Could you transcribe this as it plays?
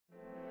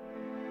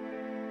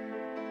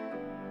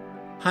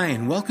Hi,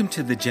 and welcome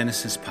to the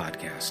Genesis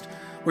Podcast.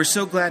 We're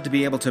so glad to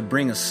be able to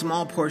bring a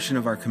small portion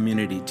of our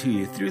community to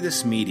you through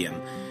this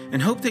medium,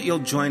 and hope that you'll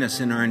join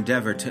us in our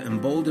endeavor to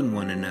embolden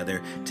one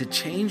another to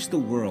change the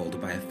world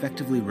by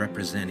effectively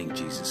representing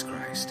Jesus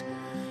Christ.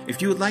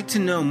 If you would like to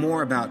know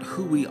more about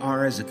who we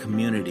are as a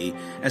community,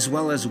 as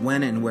well as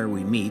when and where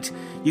we meet,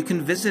 you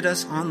can visit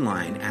us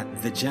online at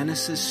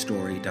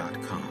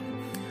thegenesisstory.com.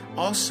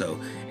 Also,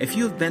 if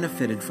you have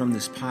benefited from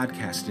this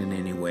podcast in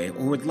any way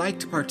or would like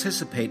to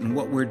participate in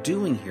what we're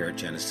doing here at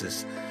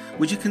Genesis,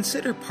 would you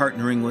consider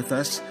partnering with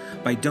us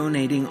by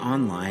donating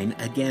online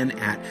again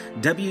at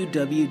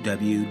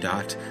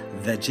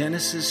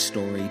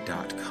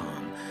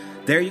www.thegenesisstory.com.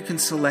 There you can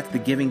select the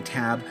giving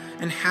tab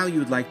and how you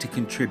would like to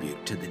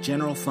contribute to the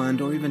general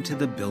fund or even to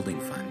the building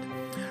fund.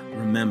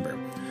 Remember,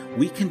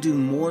 we can do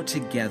more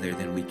together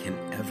than we can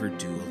ever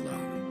do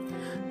alone.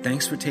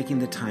 Thanks for taking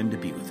the time to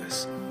be with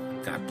us.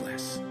 God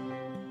bless.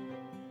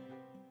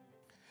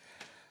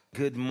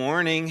 Good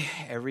morning,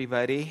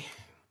 everybody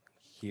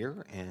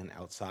here and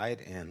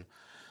outside and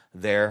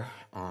there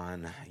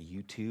on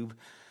YouTube.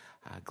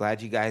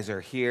 Glad you guys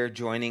are here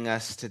joining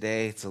us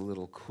today. It's a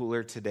little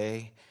cooler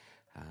today.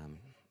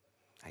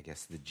 I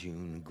guess the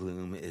June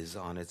gloom is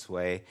on its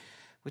way,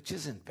 which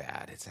isn't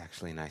bad. It's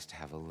actually nice to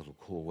have a little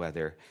cool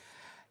weather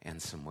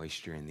and some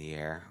moisture in the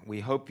air. We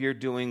hope you're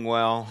doing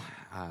well.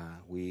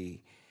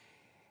 We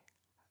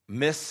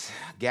miss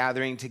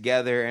gathering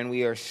together, and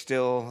we are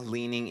still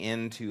leaning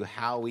into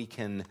how we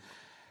can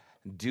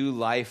do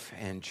life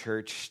and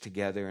church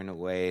together in a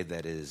way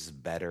that is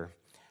better.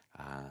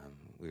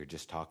 We were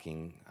just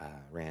talking,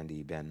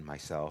 Randy, Ben,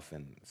 myself,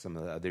 and some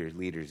of the other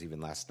leaders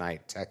even last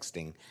night,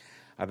 texting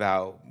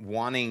about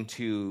wanting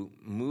to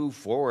move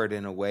forward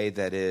in a way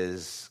that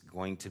is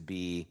going to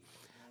be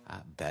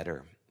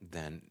better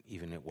than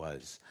even it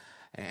was.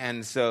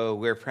 And so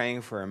we're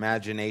praying for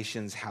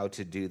imaginations how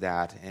to do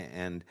that,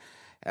 and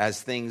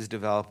as things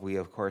develop, we,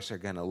 of course, are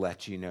going to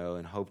let you know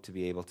and hope to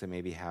be able to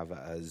maybe have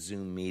a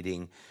Zoom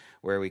meeting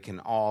where we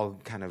can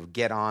all kind of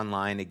get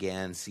online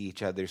again, see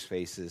each other's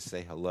faces,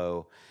 say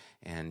hello,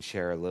 and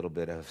share a little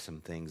bit of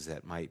some things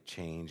that might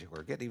change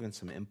or get even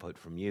some input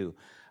from you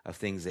of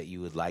things that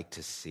you would like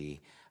to see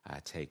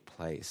take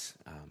place.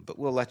 But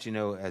we'll let you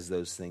know as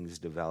those things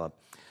develop.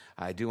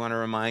 I do want to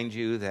remind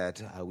you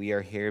that we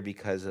are here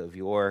because of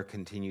your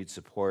continued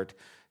support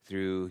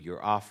through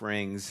your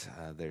offerings.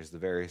 There's the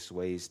various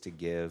ways to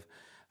give,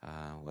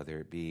 whether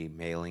it be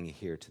mailing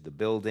here to the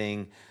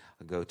building.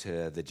 Go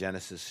to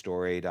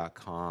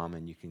thegenesisstory.com,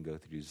 and you can go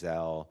through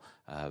Zelle,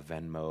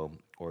 Venmo,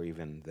 or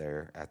even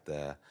there at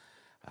the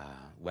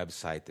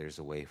website, there's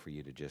a way for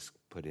you to just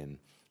put in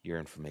your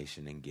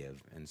information and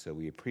give. And so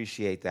we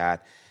appreciate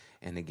that.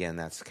 And again,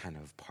 that's kind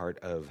of part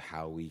of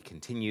how we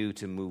continue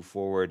to move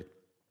forward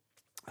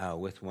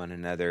with one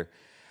another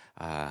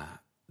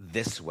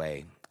this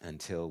way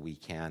until we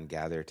can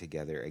gather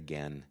together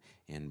again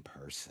in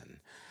person.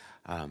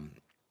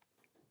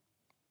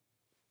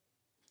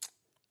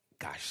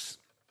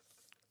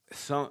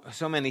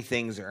 So many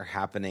things are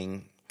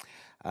happening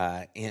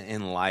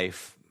in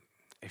life.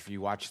 If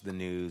you watch the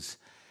news,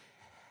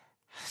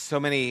 so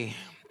many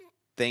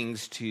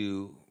things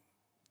to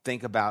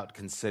think about,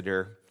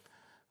 consider,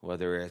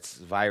 whether it's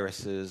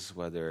viruses,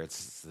 whether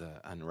it's the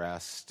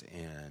unrest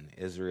in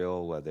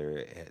Israel, whether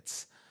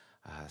it's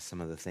some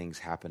of the things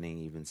happening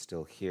even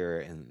still here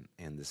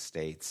in the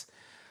States.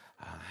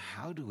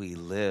 How do we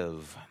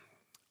live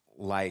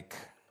like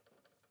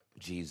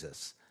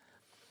Jesus?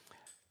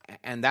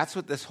 And that's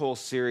what this whole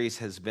series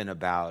has been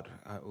about.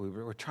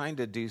 We're trying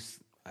to do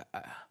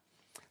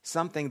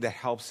something that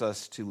helps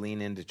us to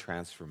lean into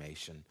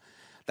transformation.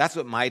 That's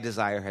what my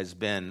desire has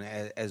been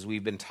as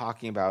we've been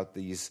talking about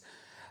these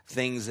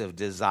things of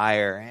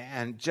desire.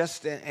 And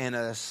just in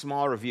a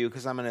small review,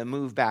 because I'm going to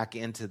move back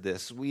into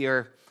this, we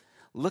are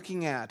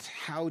looking at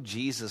how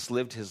Jesus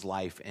lived his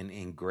life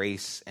in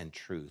grace and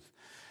truth,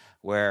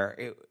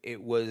 where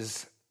it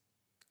was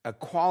a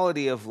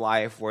quality of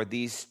life where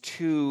these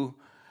two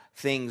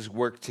things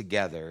work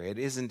together. It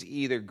isn't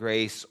either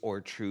grace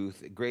or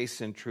truth.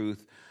 Grace and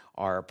truth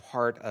are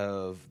part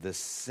of the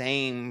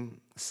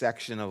same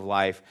section of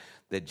life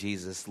that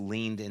Jesus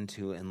leaned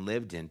into and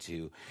lived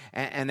into.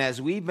 And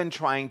as we've been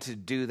trying to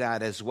do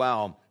that as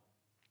well,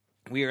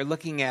 we are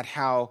looking at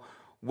how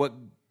what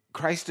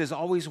Christ is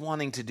always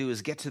wanting to do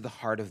is get to the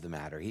heart of the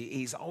matter.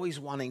 He's always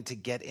wanting to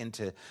get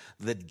into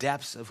the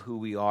depths of who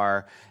we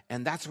are,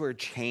 and that's where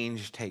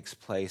change takes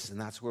place,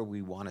 and that's where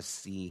we want to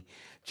see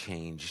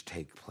change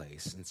take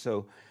place. And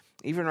so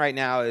even right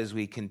now as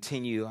we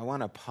continue, I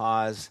want to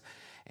pause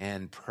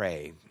and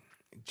pray,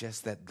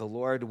 just that the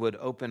Lord would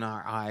open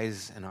our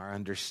eyes and our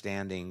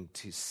understanding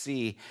to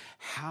see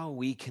how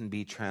we can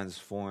be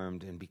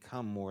transformed and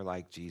become more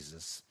like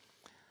Jesus.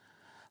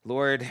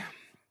 Lord,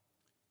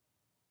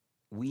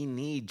 we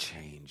need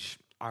change.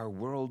 Our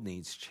world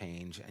needs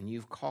change, and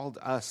you've called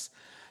us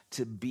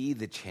to be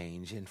the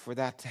change. And for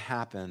that to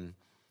happen,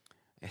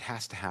 it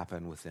has to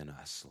happen within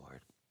us,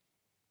 Lord.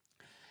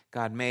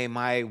 God, may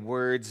my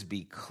words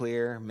be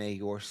clear. May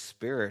your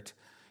Spirit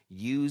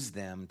use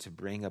them to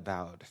bring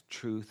about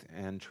truth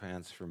and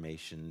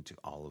transformation to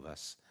all of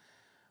us.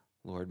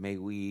 Lord, may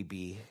we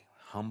be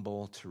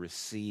humble to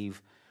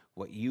receive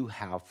what you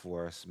have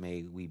for us.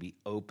 May we be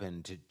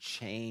open to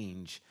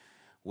change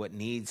what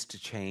needs to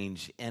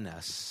change in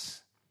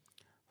us.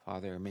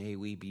 Father, may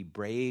we be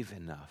brave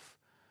enough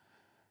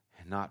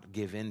and not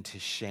give in to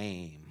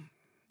shame,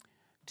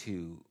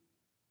 to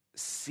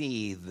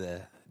see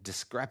the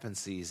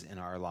discrepancies in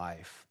our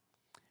life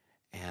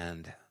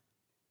and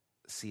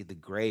see the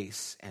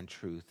grace and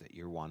truth that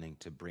you're wanting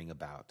to bring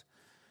about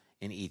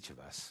in each of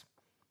us.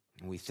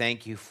 And we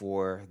thank you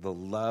for the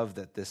love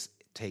that this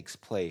takes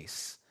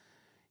place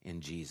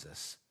in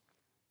Jesus,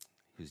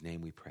 whose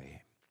name we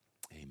pray.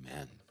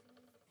 Amen.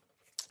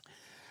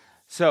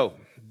 So,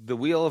 the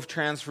wheel of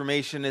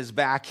transformation is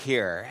back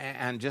here,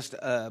 and just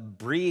a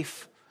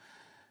brief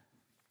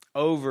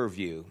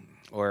overview,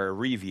 or a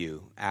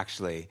review,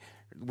 actually.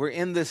 We're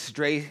in this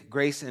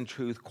grace and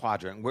truth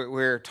quadrant.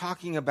 We're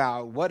talking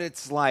about what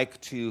it's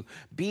like to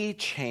be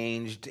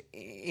changed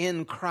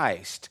in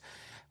Christ.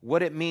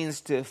 What it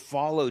means to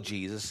follow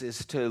Jesus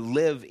is to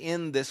live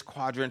in this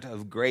quadrant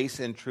of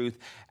grace and truth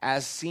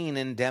as seen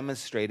and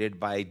demonstrated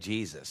by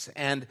Jesus.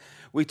 And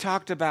we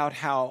talked about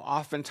how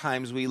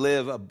oftentimes we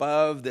live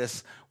above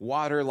this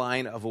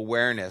waterline of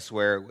awareness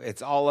where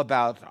it's all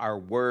about our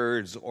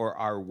words or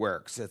our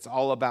works. It's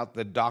all about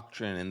the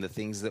doctrine and the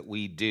things that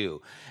we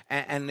do.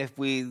 And if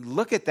we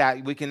look at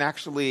that, we can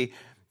actually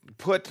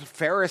put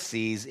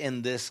Pharisees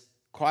in this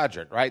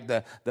quadrant, right?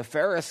 The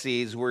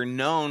Pharisees were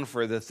known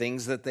for the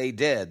things that they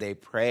did. They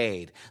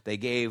prayed, they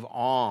gave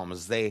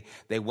alms, they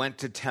went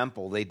to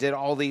temple, they did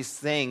all these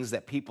things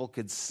that people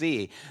could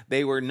see.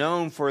 They were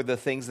known for the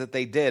things that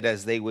they did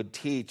as they would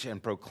teach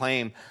and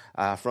proclaim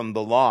from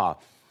the law.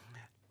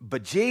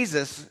 But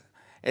Jesus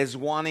is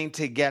wanting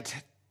to get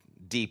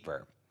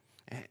deeper.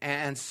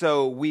 And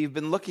so we've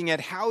been looking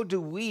at how do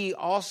we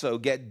also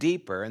get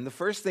deeper. And the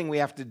first thing we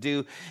have to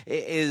do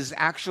is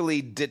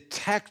actually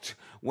detect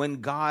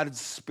when God's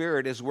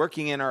Spirit is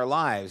working in our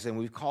lives. And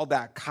we've called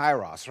that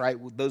kairos, right?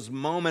 Those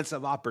moments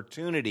of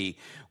opportunity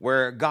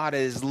where God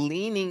is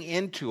leaning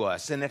into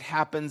us. And it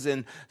happens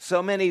in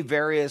so many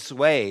various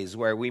ways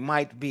where we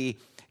might be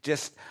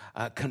just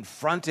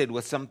confronted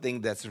with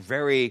something that's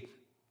very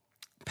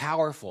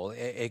powerful.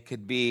 It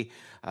could be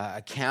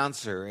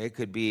cancer. It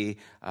could be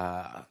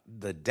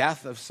the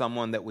death of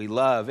someone that we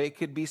love. It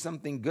could be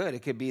something good.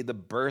 It could be the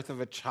birth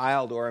of a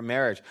child or a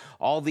marriage.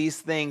 All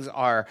these things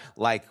are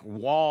like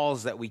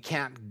walls that we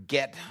can't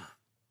get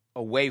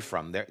away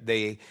from.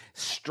 They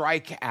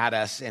strike at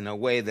us in a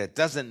way that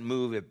doesn't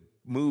move it.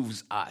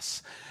 Moves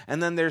us.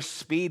 And then there's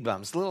speed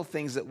bumps, little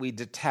things that we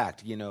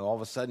detect. You know, all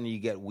of a sudden you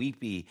get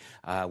weepy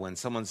when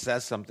someone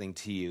says something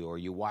to you, or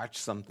you watch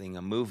something,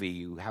 a movie,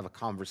 you have a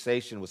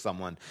conversation with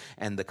someone,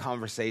 and the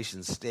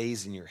conversation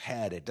stays in your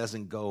head. It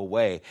doesn't go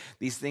away.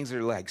 These things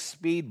are like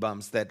speed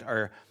bumps that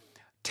are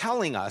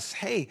telling us,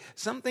 hey,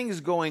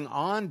 something's going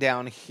on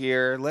down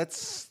here.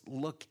 Let's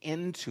look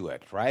into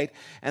it, right?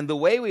 And the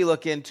way we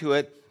look into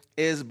it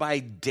is by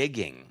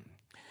digging.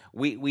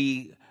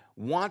 We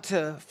want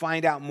to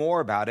find out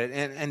more about it,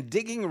 and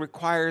digging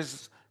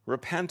requires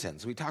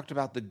repentance. We talked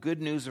about the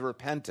good news of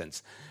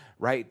repentance,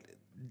 right?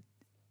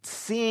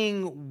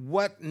 Seeing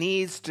what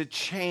needs to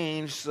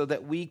change so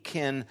that we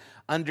can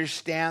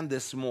understand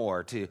this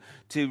more, to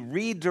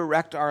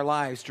redirect our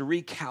lives, to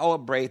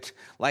recalibrate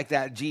like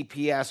that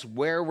GPS,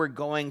 where we're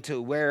going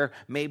to, where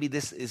maybe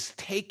this is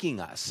taking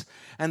us.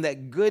 And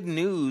that good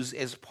news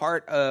is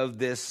part of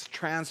this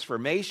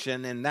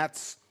transformation, and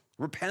that's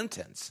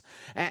repentance.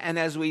 And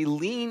as we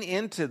lean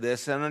into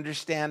this and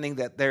understanding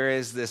that there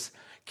is this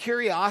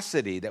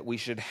curiosity that we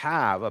should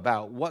have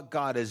about what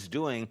God is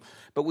doing,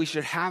 but we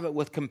should have it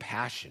with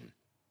compassion.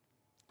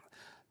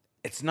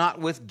 It's not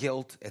with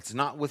guilt. It's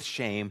not with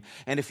shame.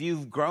 And if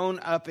you've grown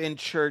up in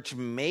church,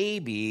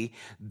 maybe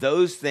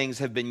those things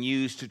have been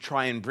used to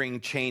try and bring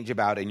change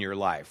about in your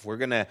life. We're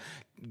going to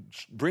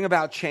bring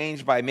about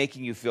change by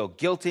making you feel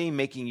guilty,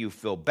 making you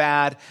feel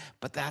bad,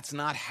 but that's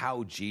not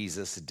how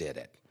Jesus did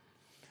it.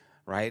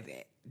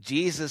 Right?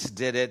 Jesus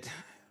did it,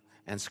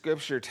 and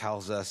Scripture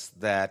tells us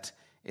that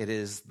it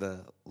is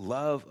the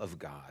love of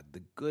God,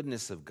 the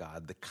goodness of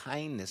God, the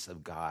kindness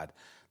of God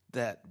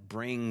that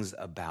brings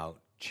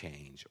about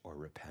change or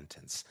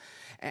repentance.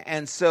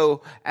 And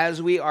so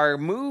as we are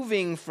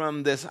moving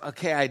from this,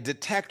 okay, I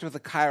detect with the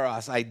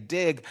kairos, I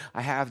dig,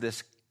 I have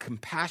this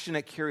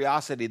compassionate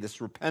curiosity,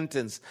 this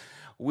repentance,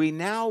 we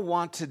now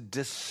want to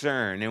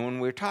discern. And when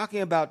we're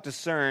talking about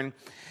discern,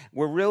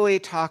 we're really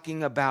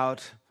talking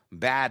about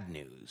bad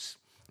news.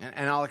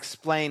 And I'll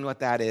explain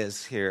what that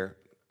is here,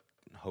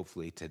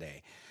 hopefully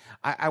today.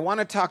 I want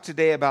to talk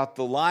today about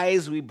the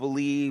lies we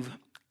believe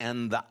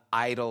and the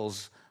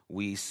idols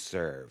we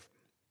serve.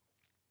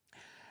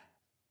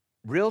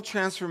 Real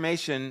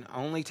transformation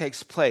only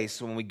takes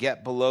place when we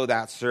get below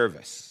that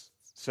surface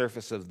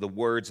of the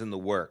words and the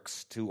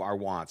works to our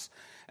wants.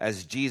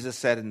 As Jesus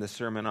said in the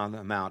Sermon on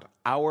the Mount,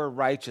 our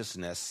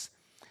righteousness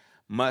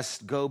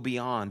must go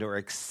beyond or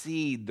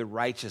exceed the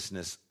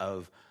righteousness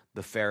of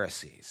the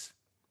Pharisees,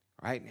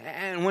 right?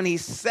 And when he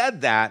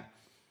said that,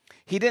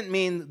 he didn't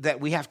mean that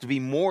we have to be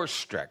more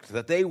strict,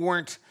 that they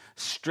weren't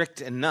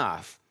strict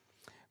enough,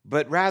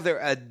 but rather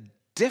a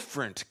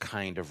different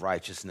kind of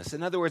righteousness.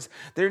 In other words,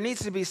 there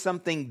needs to be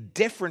something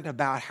different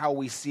about how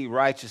we see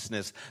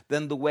righteousness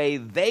than the way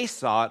they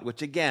saw it,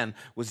 which again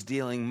was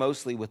dealing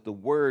mostly with the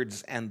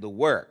words and the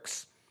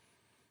works.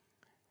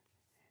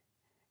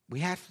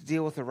 We have to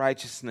deal with a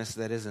righteousness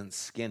that isn't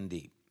skin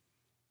deep,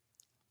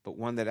 but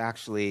one that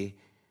actually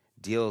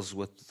deals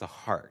with the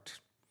heart,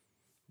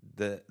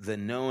 the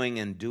knowing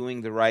and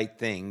doing the right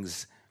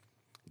things.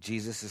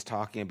 Jesus is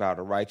talking about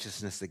a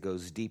righteousness that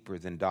goes deeper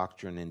than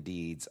doctrine and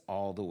deeds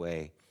all the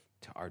way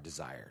to our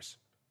desires.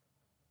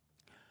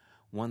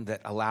 One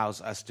that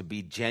allows us to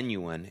be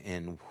genuine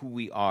in who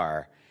we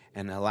are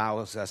and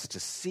allows us to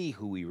see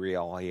who we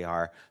really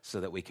are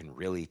so that we can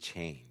really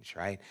change,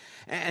 right?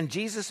 And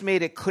Jesus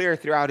made it clear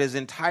throughout his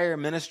entire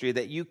ministry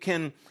that you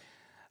can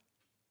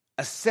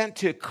assent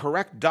to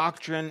correct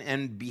doctrine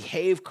and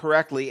behave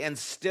correctly and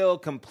still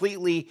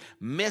completely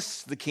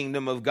miss the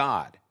kingdom of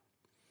God.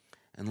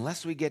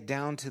 Unless we get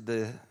down to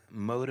the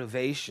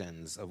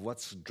motivations of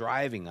what's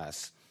driving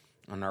us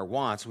and our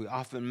wants, we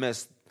often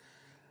miss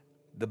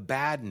the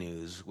bad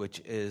news, which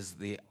is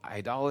the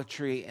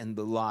idolatry and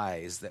the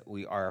lies that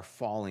we are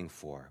falling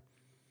for,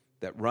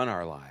 that run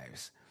our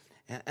lives.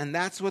 And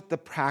that's what the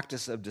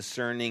practice of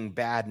discerning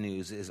bad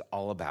news is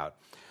all about.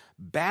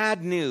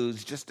 Bad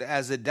news, just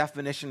as a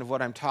definition of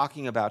what I'm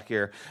talking about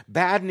here,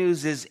 bad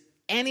news is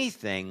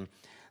anything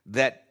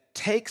that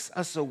takes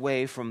us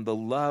away from the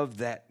love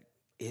that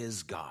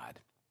is God.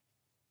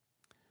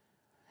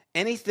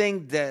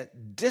 Anything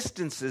that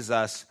distances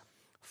us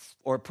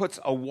or puts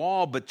a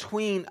wall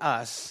between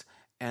us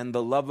and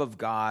the love of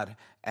God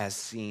as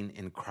seen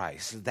in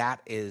Christ.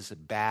 That is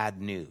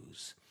bad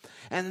news.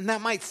 And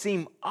that might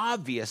seem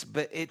obvious,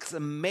 but it's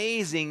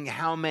amazing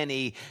how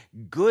many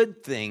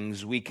good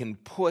things we can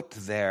put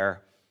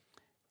there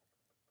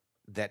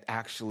that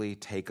actually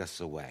take us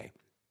away.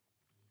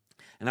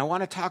 And I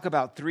want to talk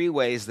about 3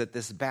 ways that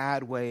this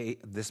bad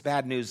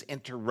news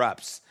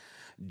interrupts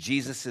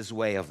Jesus'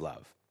 way of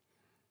love.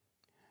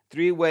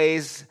 3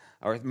 ways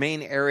or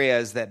main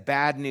areas that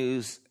bad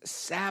news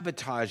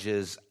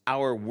sabotages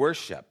our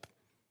worship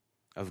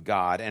of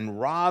God and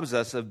robs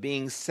us of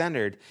being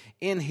centered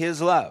in his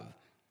love.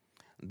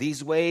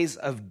 These ways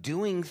of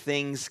doing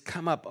things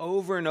come up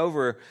over and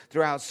over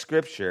throughout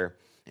Scripture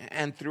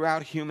and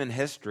throughout human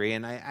history,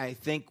 and I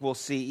think we'll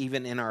see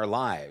even in our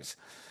lives.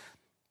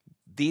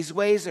 These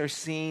ways are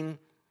seen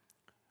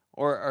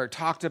or are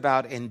talked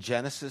about in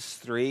Genesis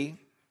 3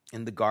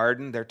 in the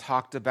garden. They're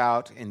talked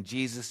about in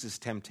Jesus'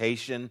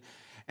 temptation,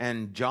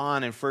 and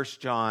John in 1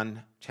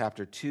 John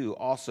chapter 2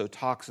 also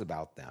talks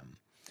about them.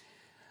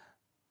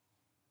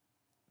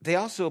 They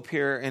also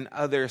appear in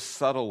other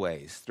subtle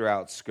ways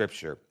throughout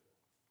Scripture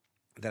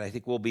that I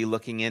think we'll be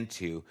looking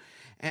into.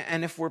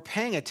 And if we're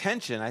paying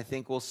attention, I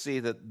think we'll see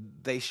that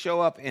they show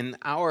up in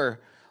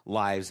our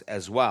lives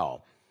as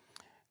well.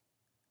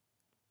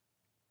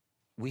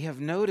 We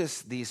have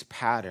noticed these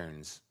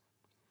patterns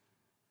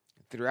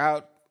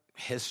throughout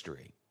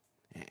history,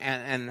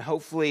 and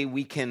hopefully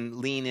we can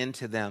lean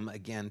into them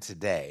again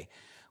today.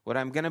 What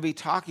I'm going to be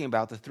talking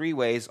about, the 3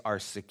 ways, are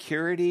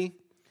security,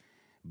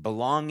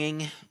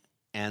 belonging,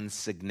 and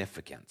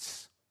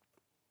significance.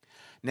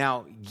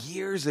 Now,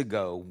 years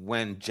ago,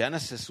 when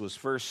Genesis was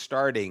first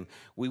starting,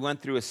 we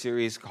went through a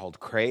series called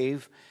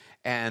Crave,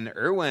 and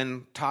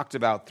Erwin talked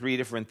about 3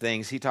 different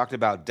things. He talked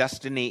about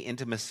destiny,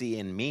 intimacy,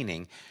 and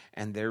meaning,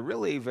 and they're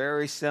really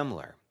very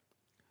similar,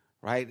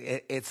 right?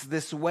 It's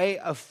this way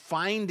of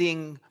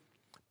finding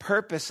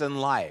purpose in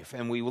life,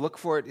 and we look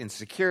for it in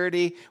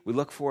security, we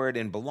look for it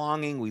in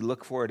belonging, we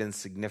look for it in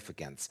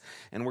significance.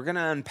 And we're going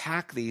to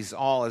unpack these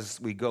all as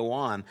we go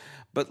on,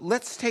 but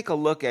let's take a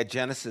look at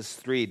Genesis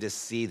 3 to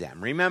see them.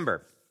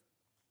 Remember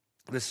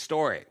the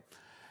story,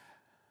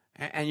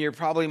 and you're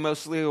probably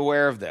mostly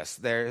aware of this.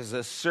 There's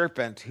a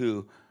serpent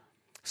who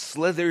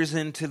slithers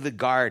into the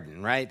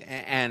garden, right?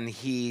 And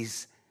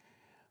he's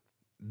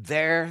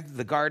there,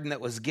 the garden that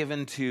was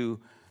given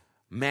to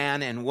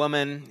man and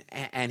woman,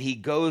 and he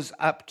goes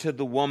up to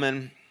the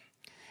woman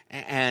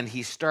and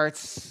he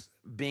starts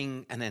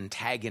being an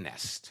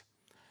antagonist.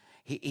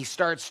 He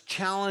starts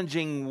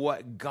challenging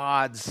what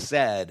God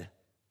said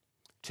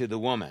to the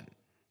woman.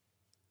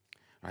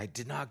 Right?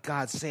 Did not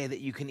God say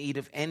that you can eat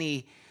of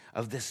any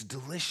of this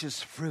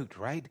delicious fruit,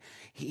 right?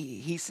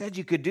 He said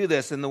you could do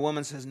this, and the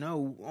woman says,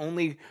 no,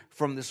 only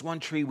from this one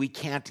tree we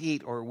can't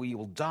eat or we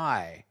will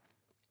die.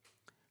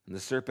 And the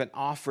serpent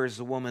offers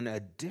the woman a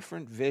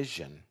different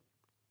vision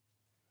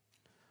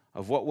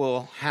of what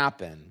will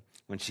happen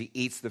when she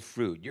eats the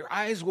fruit. Your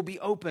eyes will be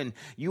open.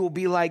 You will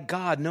be like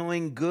God,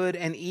 knowing good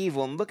and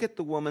evil. And look at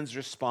the woman's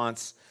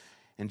response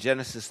in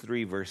Genesis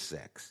 3, verse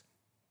 6.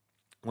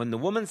 When the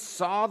woman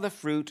saw the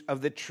fruit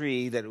of the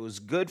tree, that it was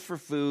good for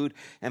food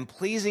and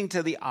pleasing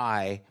to the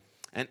eye,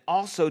 and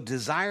also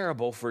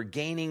desirable for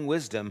gaining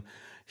wisdom,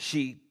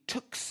 she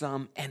took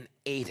some and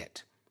ate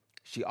it.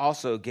 She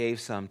also gave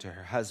some to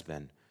her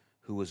husband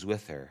who who was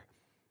with her,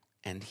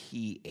 and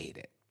he ate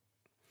it.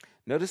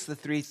 Notice the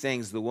three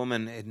things the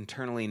woman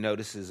internally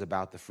notices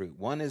about the fruit.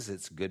 One is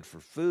it's good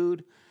for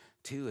food.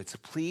 Two, it's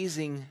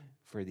pleasing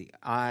for the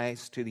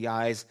eyes, to the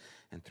eyes.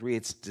 And three,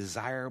 it's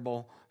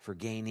desirable for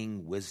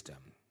gaining wisdom,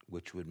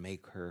 which would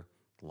make her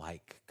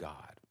like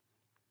God.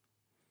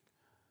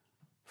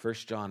 1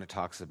 John, it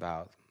talks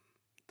about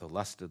the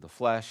lust of the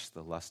flesh,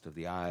 the lust of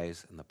the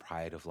eyes, and the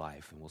pride of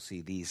life. And we'll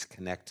see these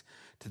connect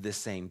to this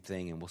same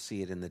thing, and we'll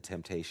see it in the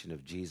temptation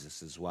of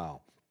Jesus as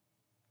well.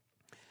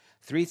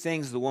 Three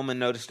things the woman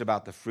noticed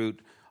about the fruit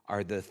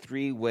are the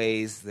three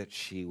ways that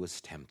she was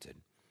tempted.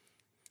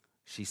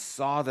 She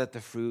saw that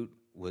the fruit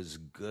was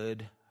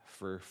good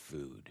for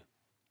food,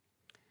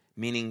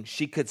 meaning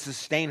she could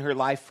sustain her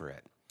life for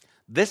it.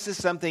 This is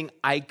something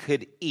I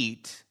could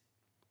eat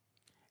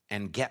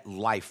and get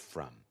life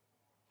from.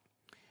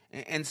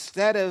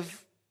 Instead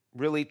of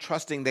really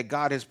trusting that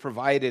God has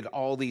provided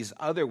all these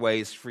other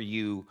ways for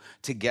you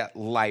to get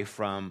life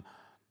from,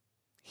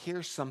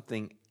 here's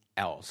something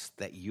else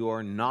that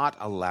you're not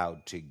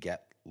allowed to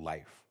get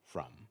life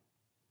from.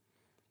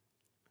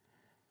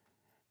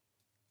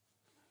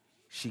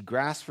 She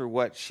grasped for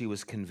what she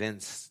was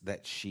convinced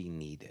that she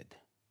needed.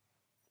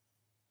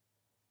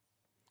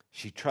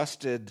 She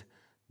trusted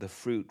the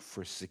fruit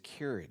for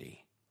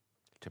security,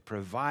 to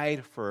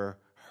provide for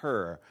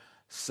her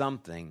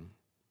something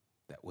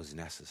that was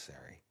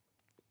necessary,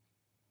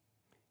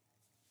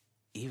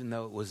 even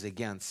though it was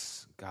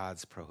against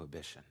God's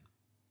prohibition.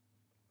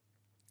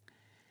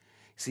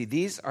 See,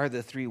 these are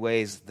the three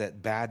ways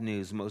that bad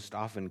news most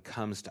often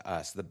comes to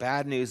us. The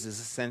bad news is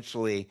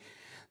essentially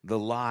the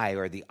lie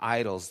or the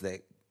idols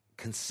that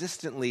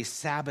consistently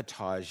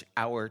sabotage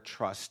our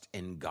trust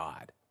in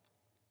God.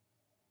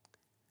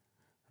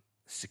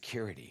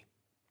 Security.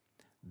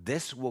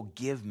 This will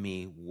give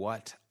me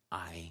what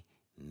I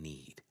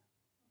need.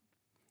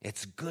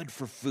 It's good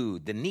for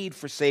food, the need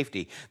for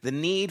safety, the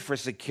need for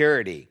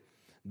security,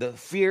 the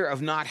fear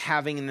of not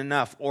having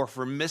enough or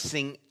for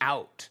missing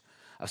out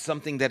of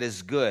something that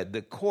is good.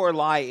 The core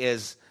lie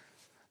is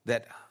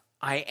that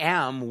I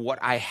am what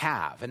I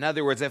have. In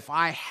other words, if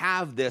I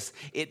have this,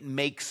 it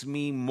makes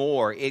me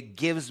more. It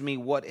gives me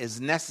what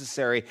is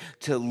necessary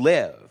to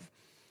live.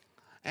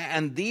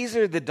 And these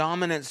are the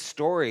dominant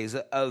stories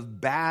of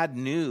bad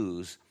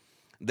news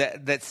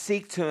that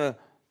seek to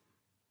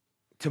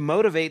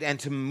motivate and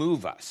to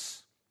move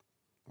us.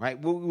 Right?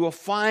 We'll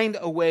find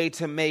a way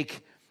to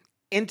make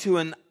into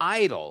an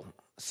idol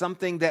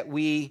something that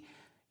we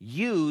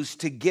use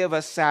to give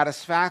us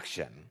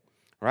satisfaction,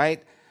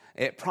 right?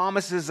 It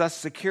promises us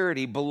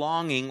security,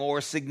 belonging,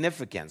 or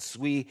significance.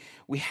 We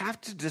have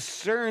to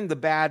discern the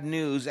bad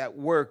news at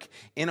work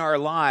in our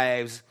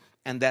lives,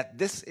 and that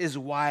this is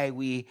why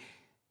we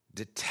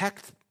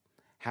detect,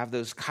 have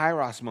those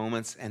kairos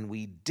moments, and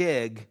we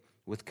dig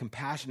with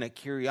compassionate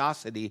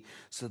curiosity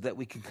so that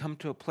we can come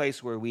to a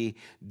place where we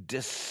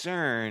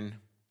discern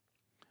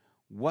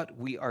what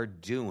we are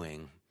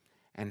doing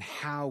and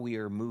how we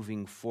are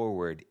moving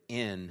forward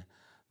in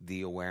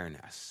the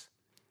awareness.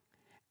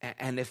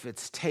 And if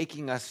it's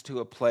taking us to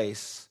a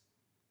place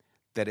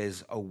that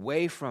is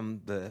away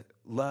from the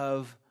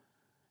love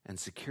and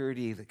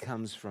security that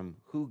comes from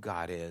who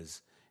God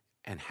is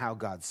and how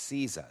God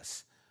sees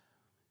us,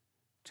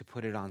 to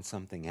put it on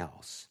something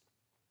else.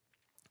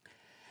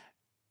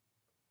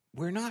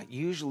 We're not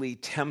usually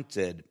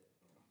tempted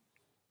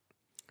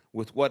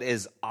with what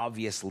is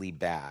obviously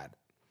bad.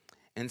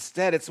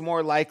 Instead, it's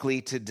more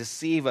likely to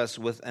deceive us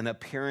with an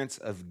appearance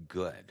of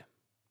good.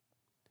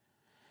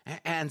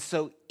 And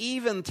so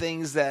even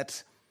things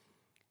that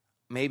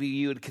maybe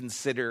you would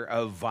consider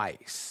a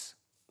vice,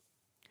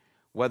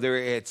 whether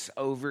it's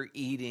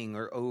overeating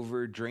or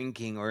over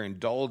drinking or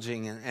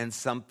indulging in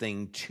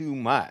something too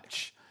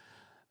much,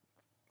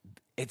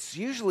 it's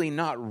usually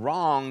not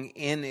wrong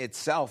in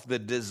itself. The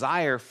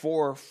desire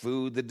for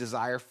food, the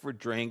desire for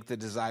drink, the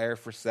desire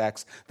for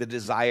sex, the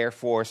desire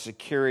for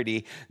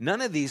security, none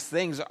of these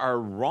things are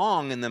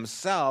wrong in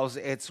themselves.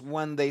 It's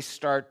when they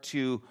start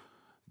to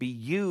be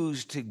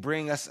used to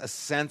bring us a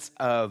sense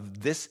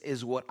of this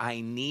is what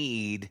I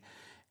need,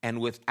 and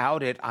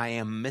without it, I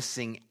am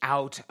missing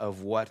out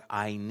of what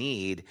I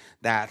need,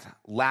 that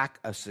lack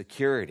of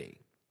security.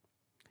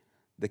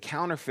 The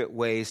counterfeit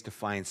ways to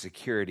find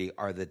security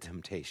are the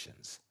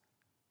temptations.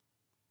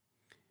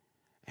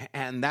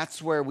 And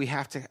that's where we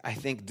have to, I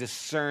think,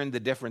 discern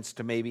the difference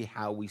to maybe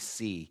how we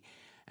see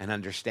and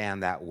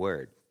understand that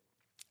word.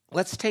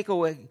 Let's take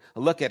a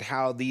look at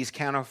how these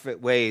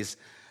counterfeit ways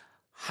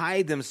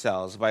hide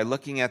themselves by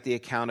looking at the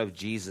account of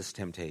Jesus'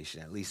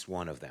 temptation, at least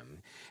one of them.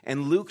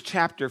 In Luke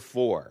chapter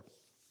 4,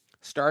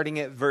 starting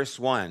at verse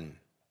 1,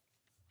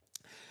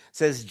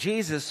 says,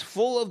 Jesus,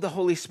 full of the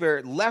Holy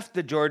Spirit, left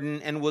the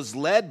Jordan and was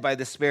led by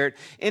the Spirit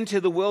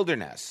into the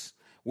wilderness,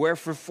 where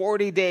for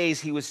 40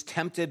 days he was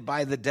tempted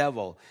by the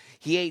devil.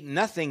 He ate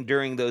nothing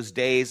during those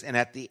days, and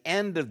at the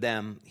end of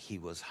them he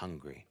was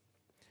hungry.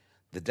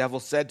 The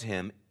devil said to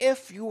him,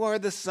 if you are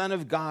the Son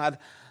of God,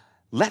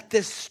 let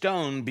this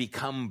stone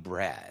become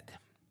bread.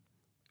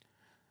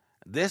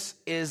 This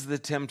is the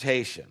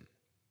temptation.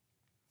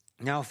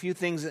 Now, a few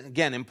things,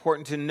 again,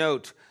 important to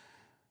note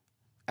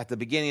at the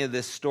beginning of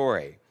this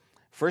story.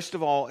 First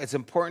of all, it's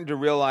important to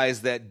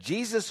realize that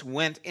Jesus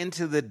went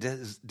into the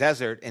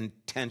desert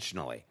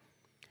intentionally,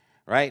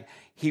 right?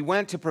 He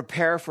went to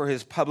prepare for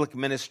his public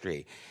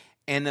ministry.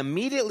 And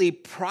immediately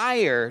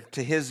prior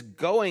to his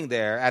going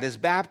there at his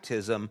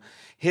baptism,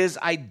 his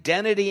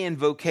identity and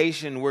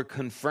vocation were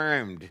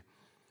confirmed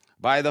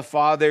by the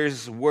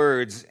Father's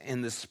words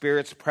in the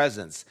Spirit's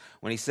presence.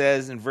 When he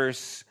says in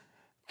verse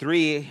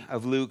 3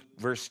 of Luke,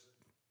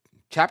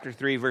 chapter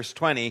 3, verse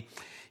 20,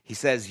 he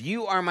says,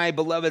 "You are my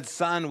beloved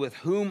Son with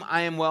whom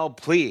I am well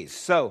pleased."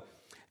 So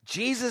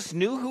Jesus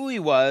knew who he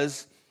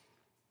was,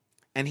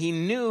 and he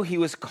knew he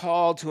was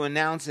called to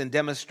announce and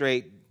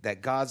demonstrate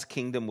that God's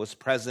kingdom was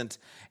present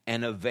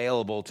and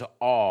available to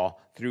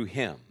all through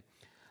him.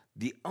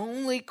 The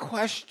only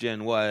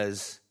question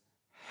was,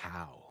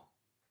 how?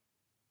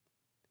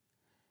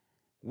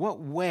 What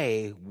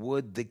way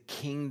would the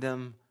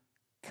kingdom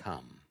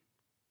come?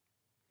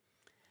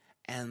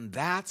 And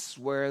that's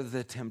where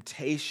the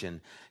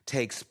temptation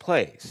takes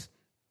place.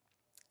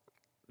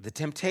 The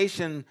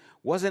temptation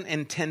wasn't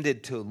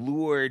intended to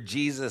lure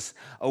Jesus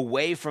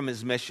away from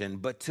his mission,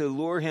 but to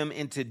lure him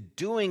into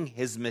doing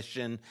his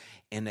mission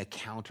in a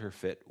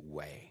counterfeit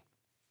way.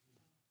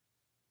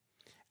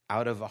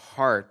 Out of a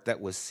heart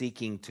that was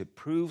seeking to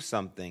prove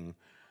something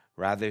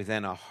rather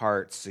than a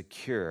heart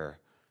secure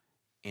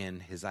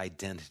in his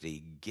identity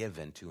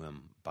given to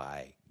him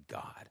by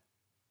God.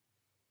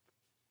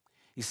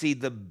 You see,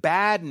 the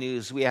bad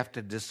news we have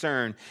to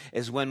discern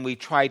is when we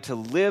try to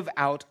live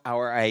out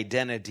our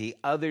identity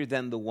other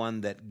than the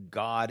one that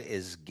God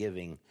is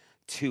giving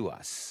to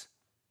us.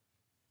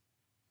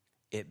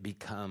 It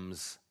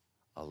becomes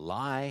a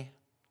lie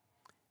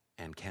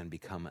and can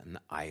become an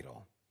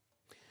idol.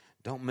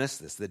 Don't miss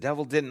this. The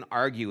devil didn't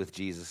argue with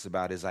Jesus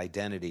about his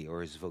identity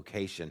or his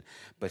vocation,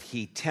 but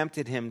he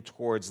tempted him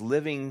towards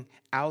living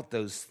out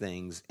those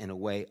things in a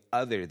way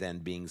other than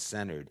being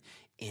centered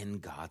in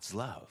God's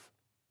love.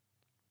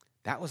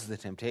 That was the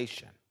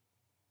temptation.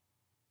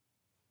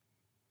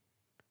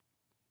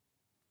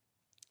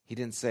 He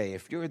didn't say,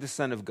 "If you're the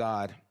Son of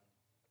God,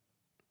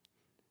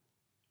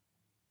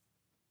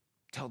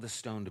 tell the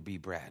stone to be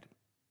bread."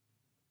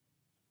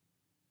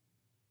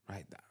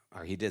 Right?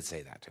 Or he did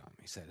say that to him.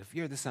 He said, "If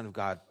you're the Son of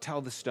God,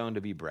 tell the stone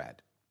to be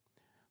bread."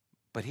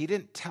 But he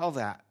didn't tell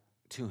that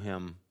to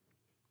him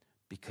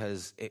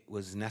because it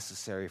was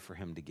necessary for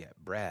him to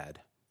get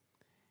bread.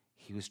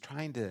 He was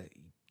trying to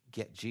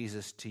get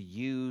Jesus to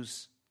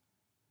use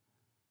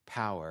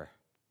power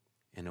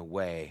in a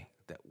way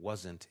that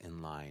wasn't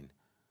in line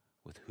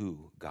with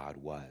who God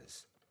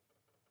was.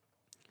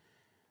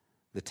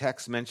 The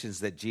text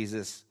mentions that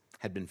Jesus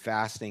had been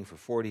fasting for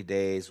 40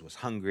 days, was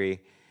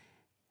hungry,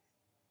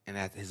 and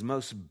at his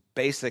most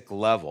basic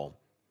level,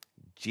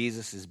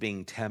 Jesus is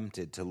being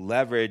tempted to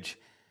leverage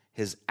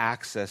his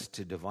access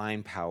to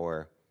divine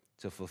power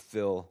to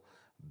fulfill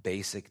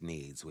basic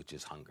needs, which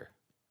is hunger.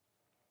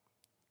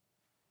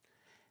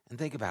 And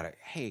think about it.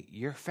 Hey,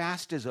 your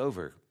fast is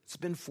over. It's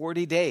been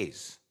 40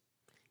 days.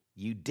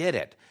 You did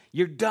it.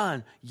 You're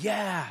done.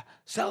 Yeah,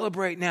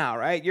 celebrate now,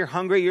 right? You're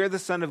hungry. You're the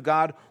Son of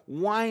God.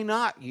 Why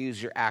not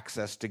use your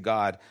access to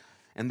God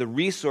and the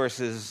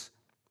resources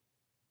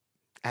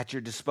at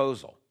your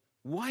disposal?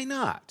 Why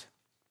not?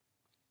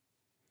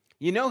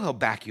 You know he'll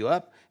back you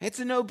up. It's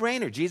a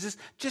no-brainer, Jesus.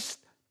 Just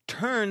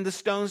turn the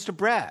stones to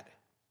bread.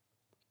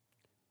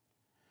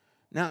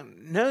 Now,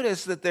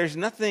 notice that there's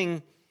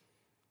nothing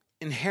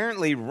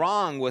inherently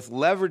wrong with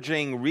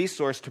leveraging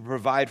resource to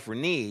provide for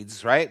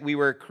needs, right? We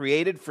were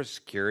created for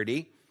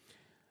security.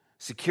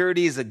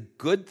 Security is a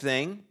good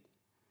thing.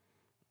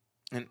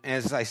 And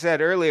as I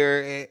said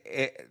earlier,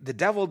 the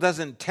devil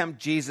doesn't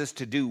tempt Jesus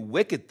to do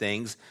wicked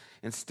things.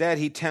 Instead,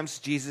 he tempts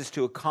Jesus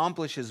to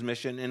accomplish his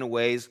mission in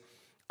ways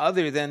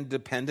other than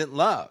dependent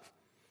love.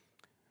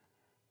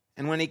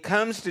 And when he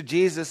comes to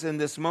Jesus in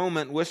this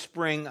moment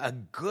whispering a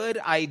good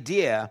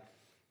idea,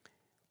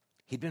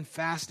 he'd been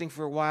fasting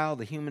for a while,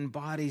 the human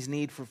body's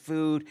need for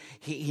food.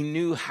 He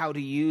knew how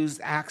to use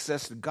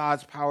access to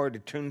God's power to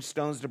turn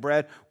stones to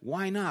bread.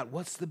 Why not?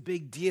 What's the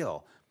big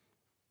deal?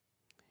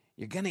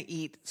 You're going to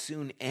eat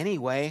soon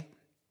anyway.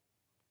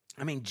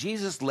 I mean,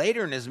 Jesus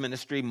later in his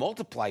ministry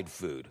multiplied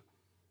food.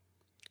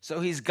 So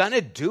he's going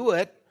to do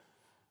it.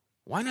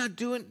 Why not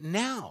do it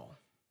now?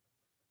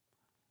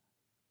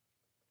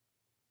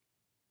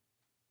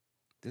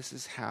 This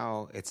is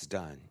how it's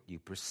done. You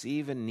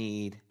perceive a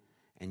need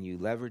and you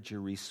leverage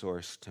your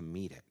resource to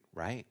meet it,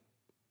 right?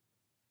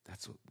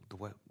 That's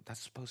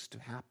supposed to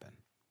happen.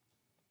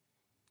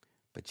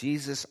 But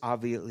Jesus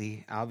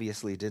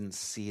obviously didn't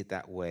see it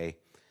that way.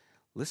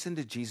 Listen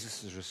to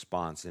Jesus'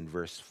 response in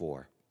verse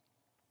 4.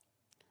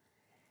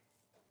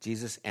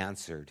 Jesus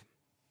answered,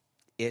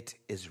 "It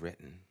is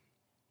written,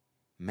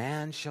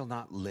 man shall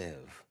not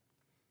live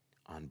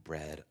on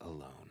bread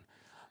alone."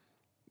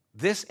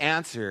 This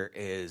answer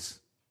is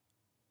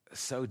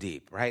so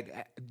deep,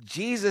 right?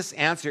 Jesus'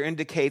 answer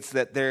indicates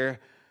that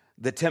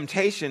the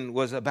temptation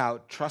was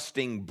about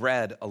trusting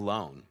bread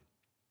alone.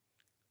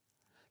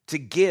 to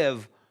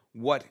give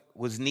what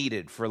was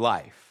needed for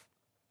life.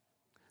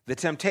 The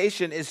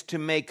temptation is to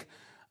make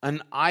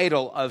an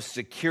idol of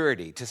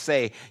security, to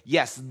say,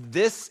 yes,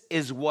 this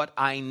is what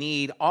I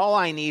need. All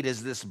I need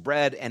is this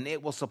bread, and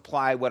it will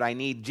supply what I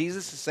need.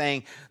 Jesus is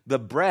saying the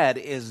bread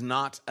is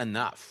not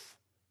enough.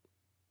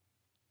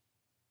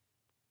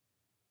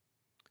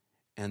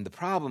 And the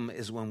problem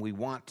is when we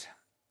want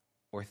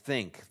or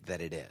think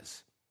that it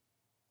is.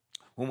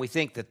 When we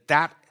think that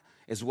that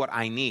is what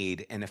I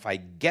need, and if I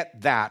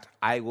get that,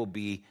 I will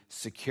be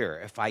secure.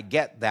 If I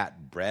get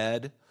that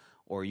bread,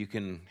 or you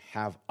can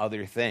have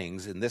other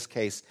things. In this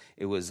case,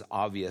 it was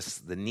obvious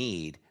the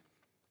need.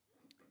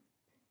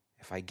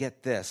 If I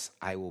get this,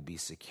 I will be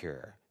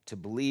secure. To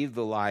believe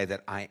the lie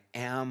that I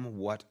am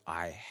what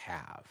I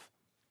have.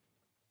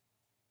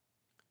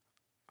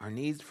 Our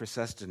need for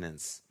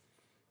sustenance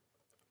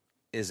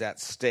is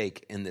at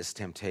stake in this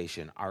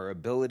temptation. Our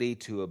ability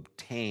to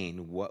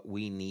obtain what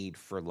we need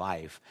for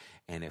life.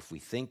 And if we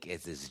think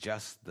it is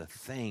just the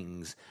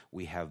things,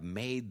 we have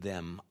made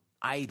them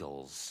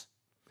idols.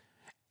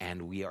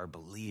 And we are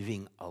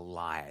believing a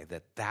lie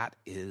that that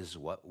is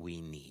what we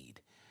need.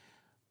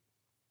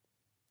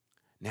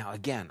 Now,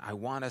 again, I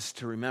want us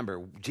to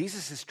remember,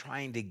 Jesus is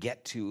trying to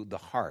get to the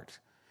heart.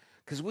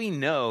 Because we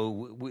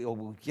know,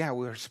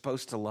 we're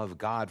supposed to love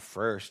God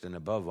first and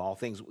above all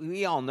things.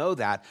 We all know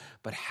that,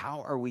 but how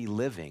are we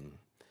living?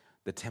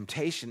 The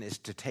temptation is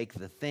to take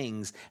the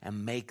things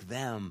and make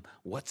them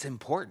what's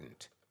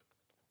important.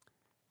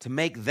 To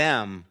make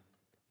them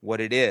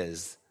what it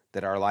is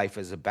that our life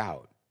is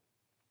about.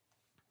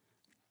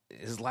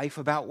 Is life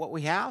about what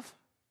we have?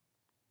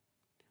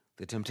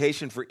 The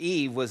temptation for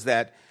Eve was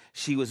that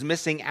she was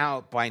missing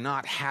out by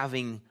not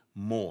having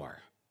more.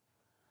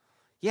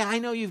 Yeah, I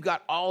know you've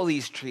got all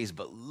these trees,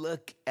 but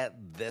look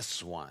at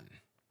this one.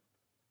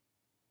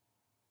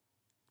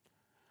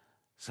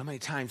 So many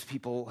times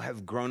people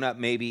have grown up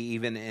maybe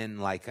even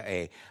in like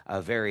a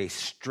very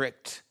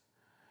strict,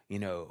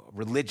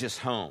 religious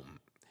home.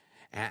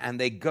 And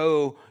they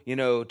go,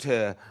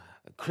 to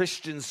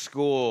Christian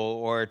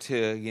school or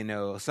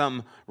to,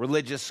 some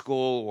religious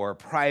school or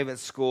private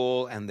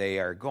school, and they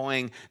are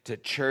going to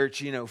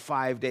church,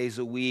 5 days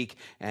a week,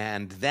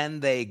 and then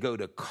they go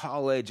to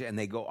college and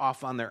they go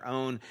off on their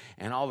own,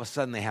 and all of a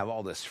sudden they have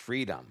all this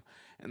freedom.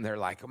 And they're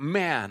like,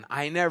 man,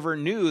 I never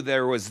knew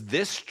there was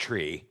this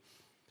tree,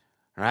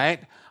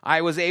 right?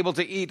 I was able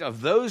to eat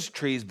of those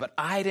trees, but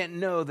I didn't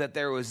know that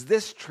there was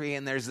this tree,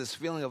 and there's this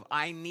feeling of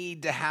I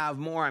need to have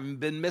more. I've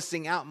been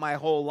missing out my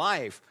whole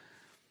life.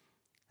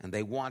 And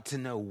they want to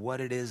know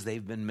what it is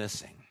they've been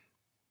missing.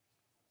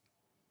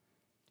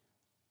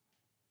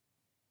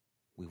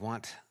 We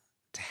want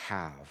to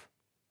have,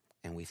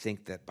 and we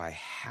think that by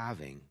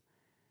having,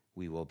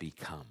 we will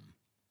become.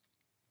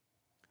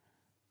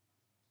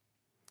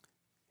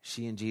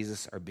 She and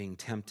Jesus are being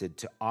tempted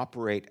to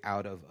operate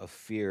out of a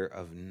fear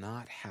of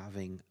not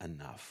having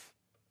enough.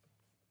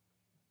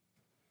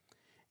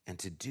 And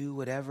to do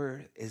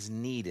whatever is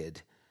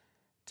needed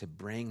to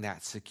bring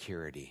that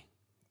security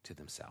to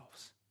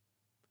themselves.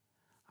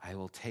 I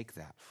will take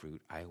that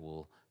fruit, I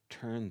will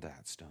turn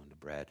that stone to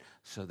bread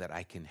so that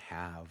I can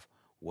have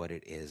what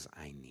it is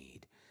I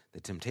need. The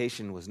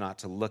temptation was not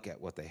to look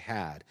at what they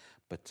had,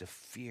 but to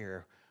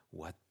fear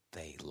what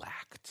they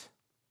lacked.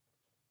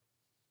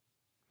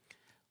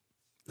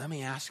 Let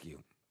me ask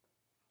you,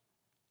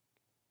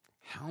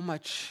 how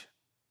much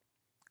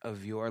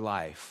of your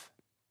life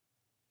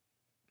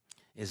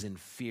is in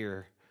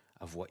fear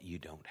of what you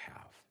don't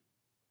have?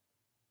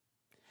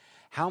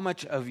 How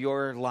much of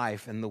your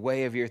life and the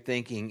way of your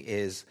thinking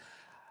is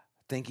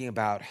thinking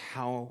about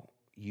how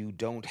you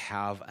don't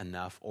have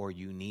enough or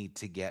you need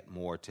to get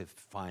more to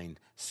find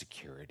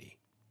security?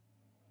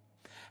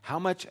 How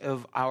much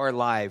of our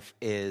life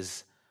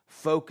is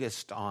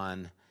focused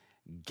on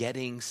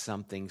getting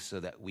something so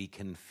that we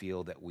can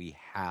feel that we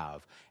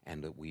have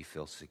and that we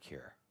feel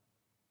secure?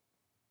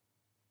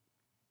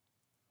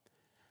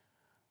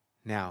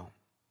 Now,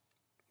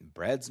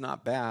 bread's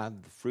not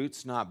bad, the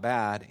fruit's not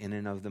bad in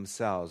and of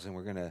themselves, and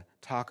we're going to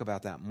talk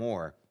about that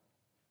more.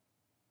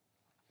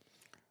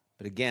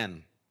 But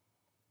again,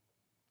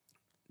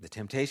 the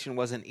temptation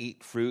wasn't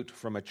eat fruit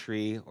from a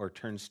tree or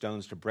turn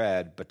stones to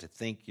bread, but to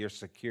think your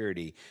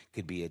security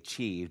could be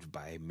achieved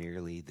by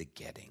merely the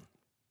getting.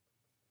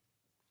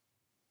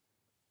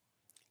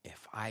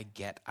 If I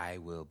get, I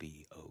will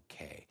be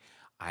okay.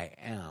 I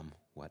am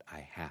what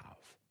I have.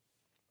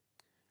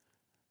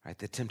 Right?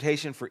 The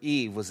temptation for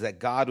Eve was that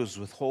God was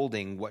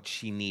withholding what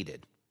she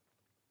needed.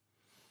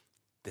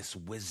 This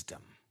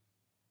wisdom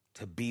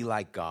to be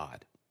like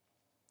God.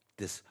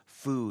 This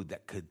food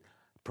that could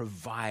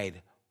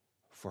provide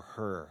for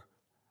her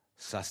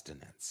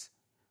sustenance.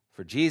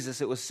 For Jesus,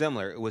 it was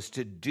similar. It was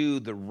to do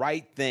the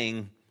right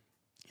thing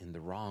in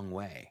the wrong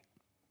way.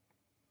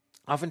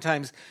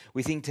 Oftentimes,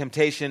 we think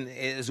temptation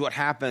is what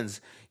happens,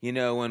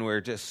 when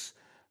we're just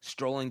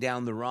strolling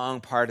down the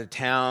wrong part of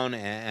town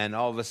and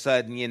all of a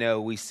sudden,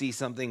 we see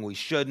something we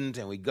shouldn't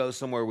and we go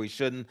somewhere we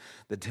shouldn't.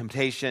 The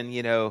temptation,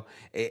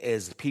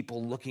 is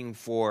people looking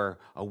for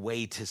a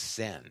way to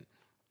sin.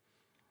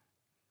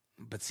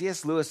 But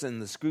C.S. Lewis in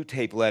the Screw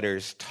Tape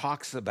Letters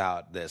talks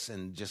about this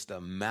in just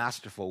a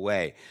masterful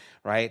way,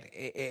 right?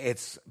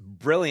 It's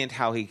brilliant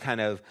how he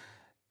kind of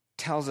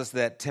tells us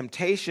that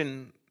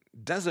temptation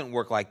doesn't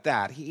work like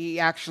that. He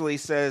actually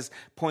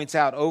points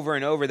out over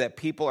and over that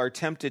people are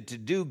tempted to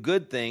do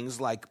good things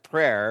like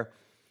prayer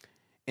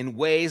in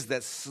ways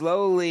that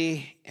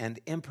slowly and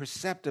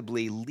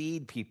imperceptibly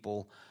lead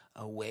people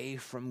away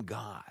from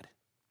God.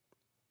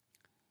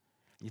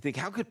 You think,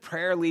 how could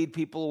prayer lead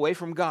people away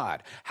from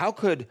God? How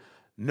could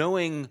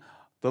knowing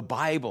the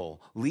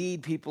Bible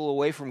lead people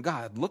away from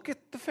God? Look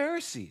at the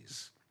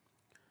Pharisees.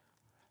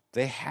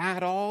 They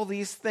had all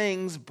these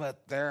things,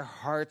 but their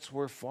hearts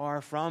were far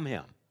from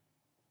him.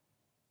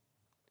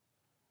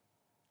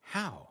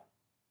 How?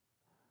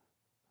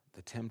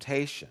 The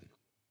temptation.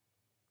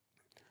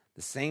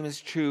 The same is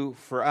true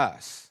for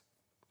us.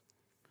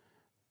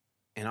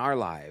 In our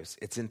lives,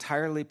 it's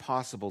entirely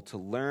possible to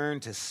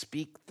learn to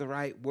speak the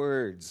right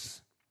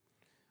words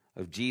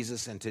of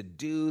Jesus and to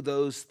do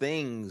those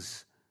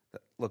things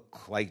that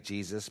look like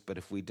Jesus, but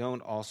if we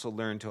don't also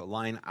learn to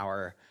align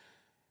our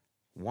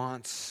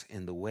wants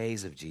in the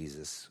ways of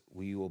Jesus,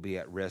 we will be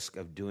at risk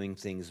of doing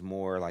things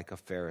more like a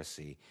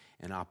Pharisee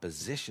in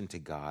opposition to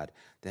God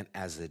than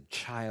as a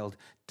child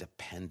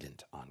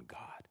dependent on God.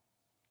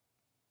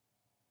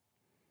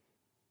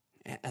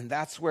 And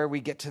that's where we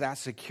get to that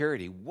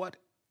security. What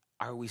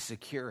are we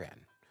secure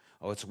in?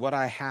 Oh, it's what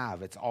I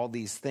have. It's all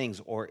these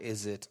things. Or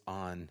is it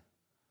on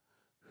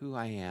who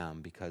I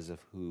am because of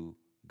who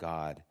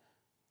God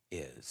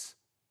is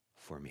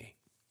for me?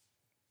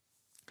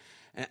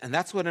 And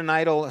that's what an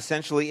idol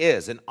essentially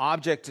is, an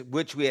object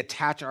which we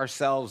attach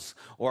ourselves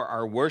or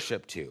our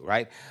worship to,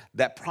 right?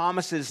 That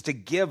promises to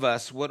give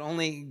us what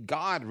only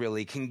God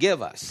really can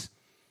give us.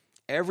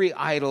 Every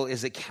idol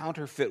is a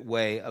counterfeit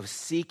way of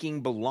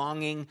seeking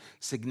belonging,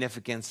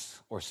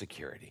 significance, or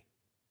security.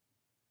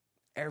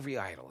 Every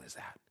idol is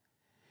that.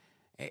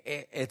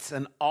 It's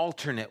an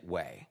alternate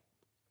way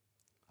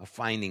of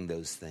finding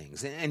those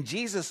things. And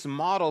Jesus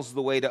models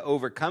the way to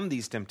overcome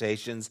these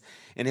temptations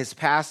in his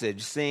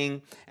passage,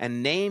 saying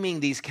and naming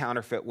these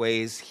counterfeit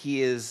ways.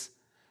 He is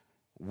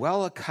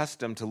well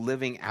accustomed to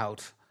living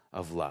out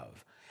of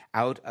love,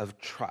 out of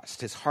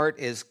trust. His heart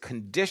is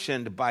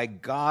conditioned by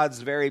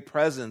God's very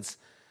presence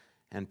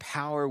and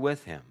power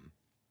with him.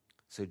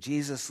 So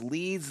Jesus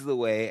leads the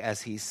way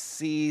as he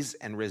sees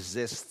and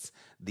resists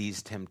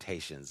these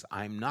temptations.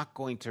 I'm not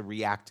going to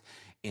react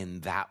in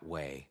that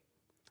way.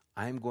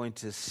 I'm going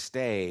to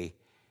stay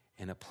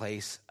in a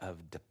place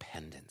of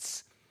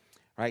dependence.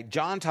 Right?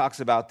 John talks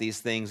about these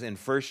things in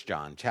 1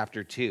 John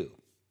chapter 2.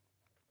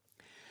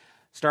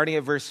 Starting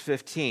at verse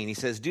 15, he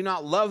says, "Do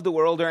not love the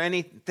world or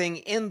anything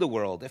in the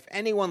world. If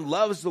anyone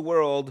loves the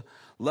world,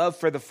 love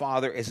for the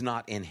Father is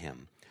not in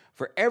him.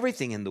 For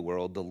everything in the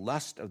world, the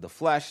lust of the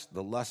flesh,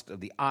 the lust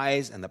of the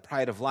eyes, and the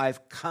pride of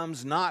life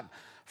comes not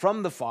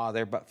from the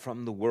Father, but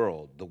from the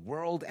world. The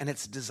world and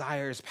its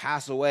desires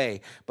pass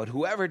away, but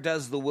whoever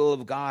does the will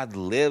of God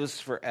lives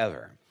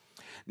forever."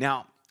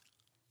 Now,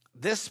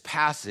 this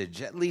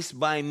passage, at least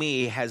by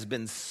me, has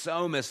been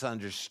so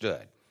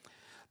misunderstood.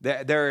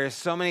 There are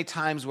so many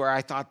times where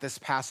I thought this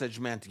passage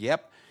meant,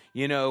 yep,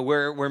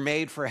 we're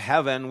made for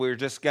heaven. We're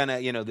just going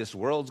to, this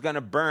world's going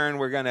to burn.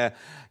 We're going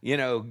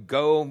to,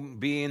 go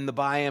be in the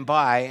by and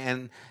by.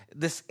 And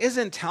this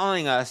isn't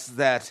telling us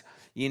that,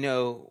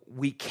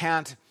 we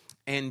can't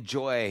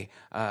enjoy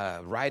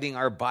riding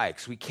our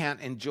bikes. We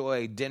can't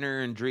enjoy dinner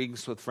and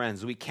drinks with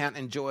friends. We can't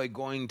enjoy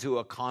going to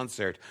a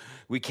concert.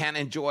 We can't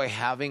enjoy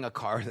having a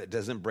car that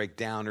doesn't break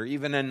down or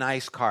even a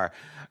nice car.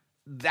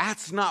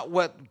 That's not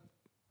what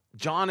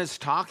John is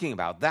talking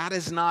about. That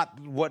is not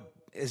what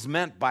is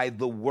meant by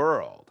the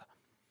world.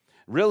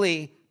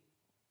 Really,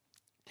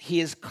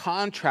 he is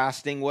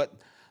contrasting what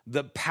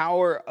the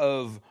power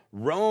of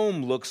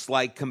Rome looks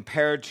like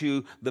compared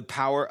to the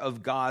power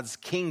of God's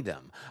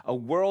kingdom. A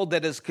world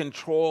that is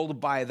controlled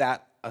by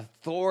that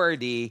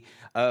authority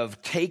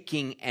of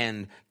taking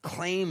and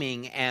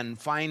claiming and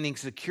finding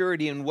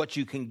security in what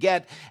you can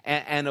get,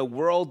 and a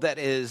world that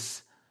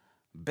is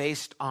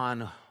based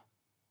on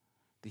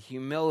the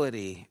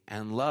humility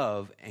and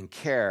love and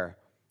care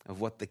of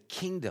what the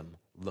kingdom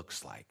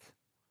looks like.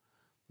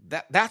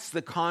 That's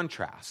the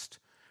contrast.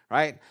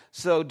 Right?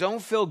 So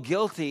don't feel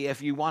guilty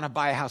if you want to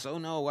buy a house. Oh,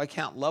 no, I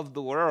can't love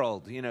the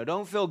world.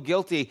 Don't feel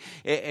guilty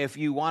if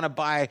you want to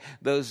buy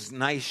those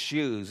nice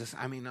shoes.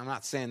 I mean, I'm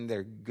not saying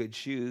they're good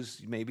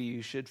shoes. Maybe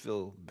you should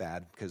feel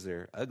bad because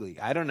they're ugly.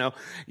 I don't know.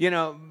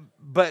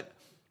 But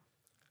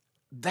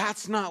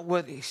that's not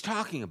what he's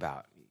talking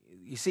about.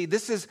 You see,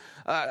 this is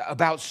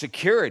about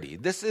security.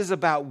 This is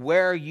about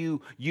where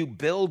you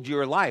build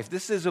your life.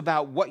 This is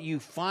about what you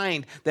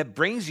find that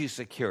brings you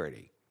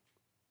security.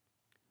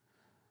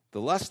 The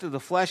lust of the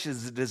flesh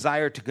is the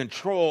desire to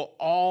control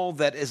all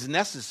that is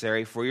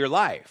necessary for your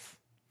life.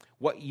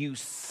 What you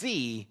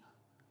see,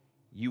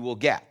 you will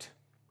get.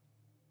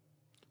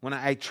 When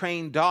I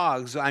train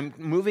dogs, I'm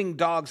moving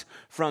dogs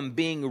from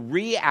being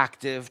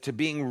reactive to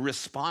being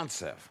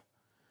responsive.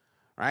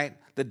 Right?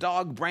 The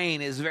dog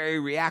brain is very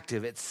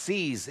reactive. It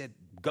sees, it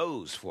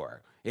goes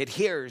for. It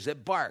hears,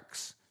 it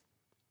barks.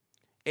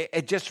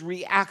 It just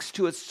reacts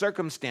to its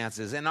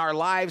circumstances. And our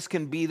lives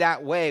can be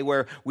that way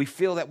where we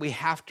feel that we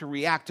have to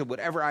react to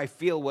whatever I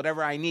feel,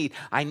 whatever I need.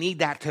 I need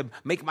that to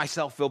make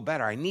myself feel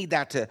better. I need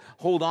that to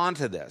hold on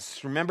to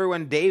this. Remember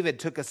when David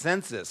took a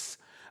census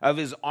of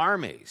his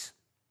armies?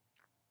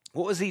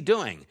 What was he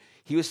doing?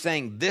 He was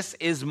saying, this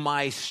is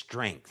my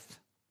strength.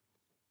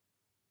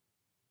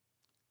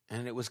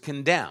 And it was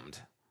condemned.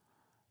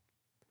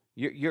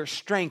 Your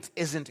strength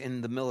isn't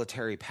in the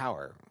military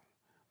power.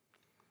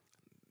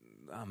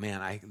 Oh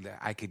man,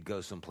 I could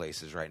go some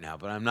places right now,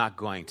 but I'm not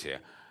going to.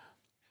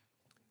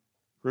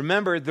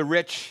 Remember the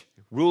rich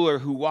ruler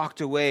who walked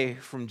away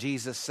from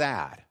Jesus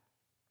sad.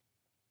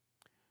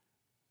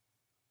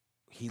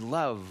 He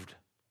loved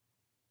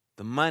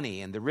the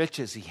money and the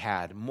riches he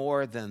had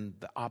more than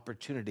the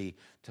opportunity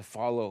to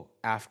follow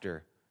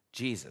after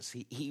Jesus.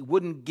 He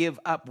wouldn't give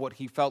up what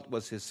he felt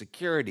was his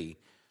security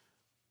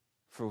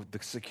for the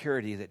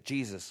security that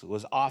Jesus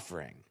was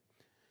offering.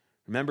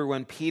 Remember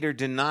when Peter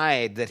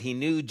denied that he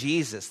knew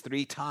Jesus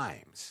 3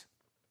 times?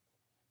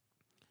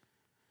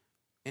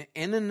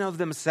 In and of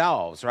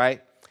themselves,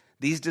 right?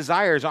 These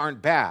desires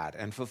aren't bad,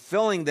 and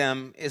fulfilling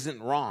them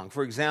isn't wrong.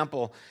 For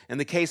example, in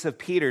the case of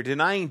Peter,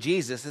 denying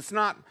Jesus, it's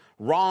not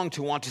wrong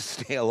to want to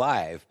stay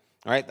alive,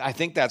 right? I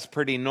think that's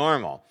pretty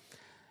normal.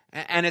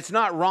 And it's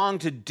not wrong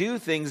to do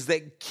things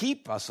that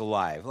keep us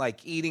alive,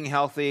 like eating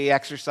healthy,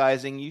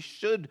 exercising. You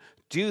should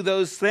do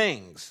those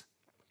things.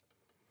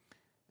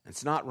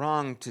 It's not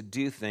wrong to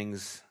do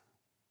things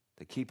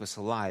that keep us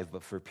alive,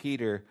 but for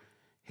Peter,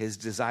 his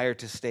desire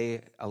to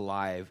stay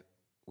alive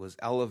was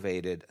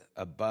elevated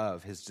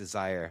above his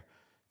desire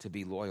to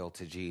be loyal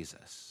to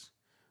Jesus.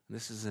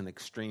 This is an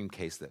extreme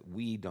case that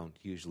we don't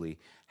usually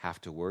have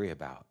to worry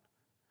about.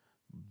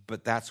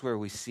 But that's where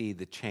we see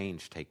the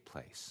change take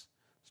place.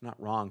 It's not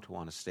wrong to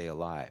want to stay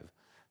alive.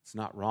 It's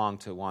not wrong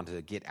to want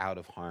to get out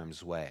of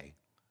harm's way.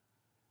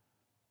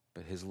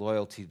 But his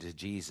loyalty to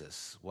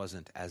Jesus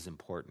wasn't as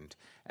important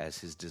as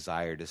his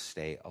desire to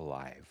stay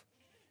alive.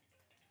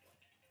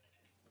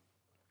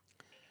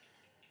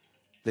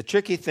 The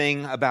tricky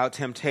thing about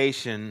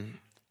temptation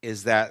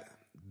is that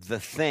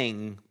the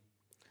thing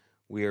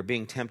we are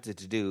being tempted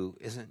to do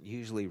isn't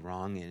usually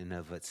wrong in and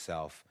of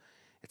itself.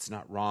 It's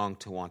not wrong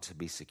to want to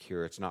be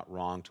secure. It's not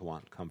wrong to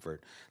want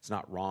comfort. It's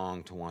not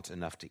wrong to want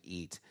enough to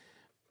eat.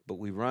 But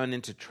we run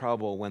into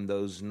trouble when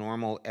those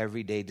normal,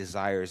 everyday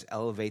desires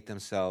elevate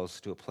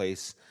themselves to a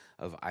place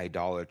of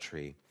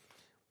idolatry,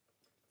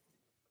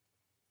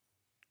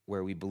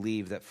 where we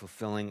believe that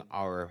fulfilling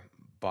our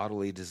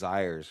bodily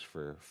desires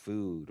for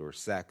food or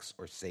sex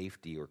or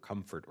safety or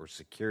comfort or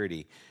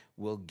security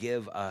will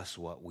give us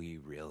what we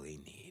really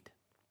need.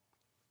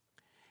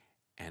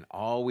 And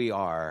all we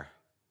are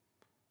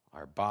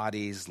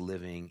bodies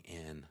living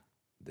in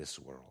this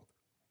world.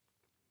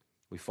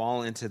 We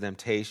fall into the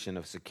temptation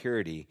of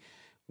security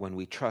when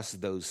we trust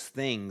those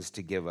things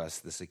to give us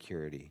the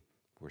security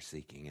we're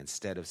seeking,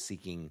 instead of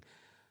seeking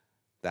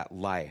that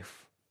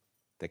life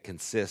that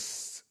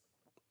consists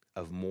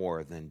of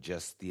more than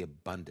just the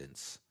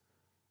abundance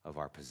of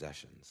our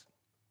possessions.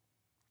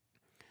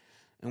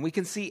 And we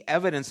can see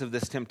evidence of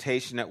this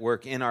temptation at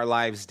work in our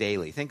lives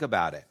daily. Think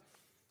about it,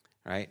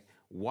 right?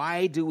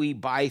 Why do we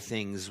buy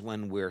things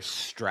when we're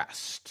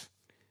stressed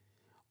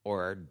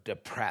or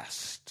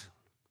depressed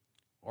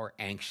or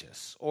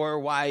anxious? Or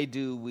why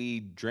do we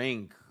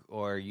drink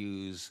or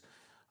use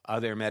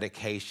other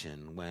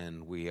medication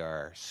when we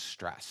are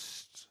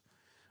stressed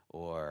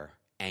or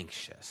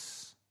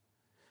anxious?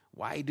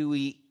 Why do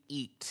we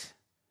eat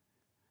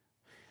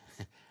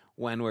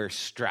when we're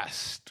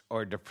stressed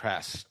or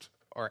depressed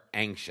or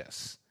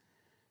anxious,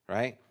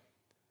 right?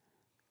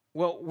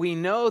 Well, we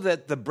know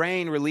that the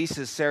brain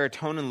releases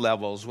serotonin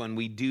levels when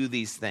we do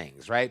these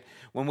things, right?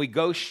 When we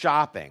go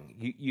shopping,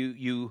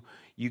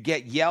 you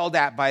get yelled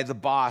at by the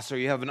boss, or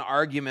you have an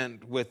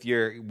argument with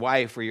your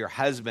wife or your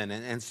husband,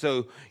 and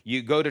so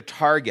you go to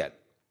Target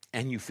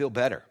and you feel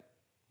better.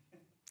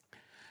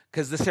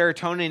 Because the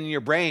serotonin in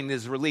your brain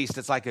is released.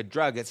 It's like a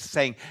drug. It's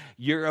saying,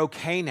 you're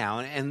okay now.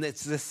 And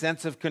it's this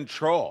sense of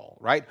control,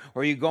 right?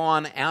 Or you go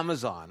on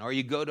Amazon, or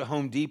you go to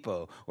Home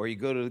Depot, or you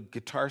go to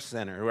Guitar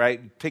Center,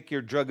 right? Pick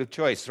your drug of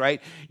choice,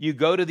 right? You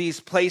go to these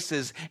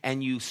places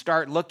and you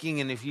start looking,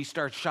 and if you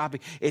start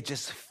shopping, it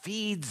just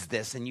feeds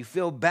this, and you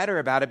feel better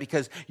about it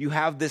because you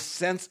have this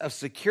sense of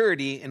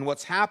security in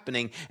what's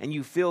happening, and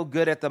you feel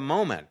good at the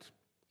moment.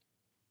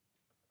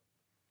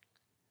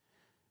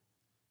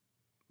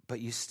 But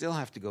you still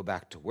have to go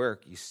back to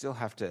work. You still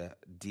have to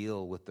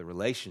deal with the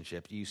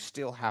relationship. You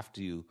still have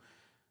to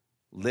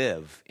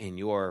live in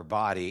your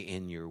body,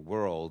 in your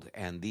world,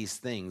 and these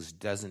things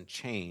doesn't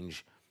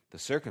change the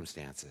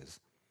circumstances.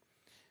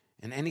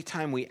 And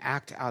anytime we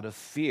act out of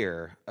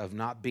fear of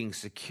not being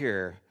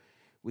secure,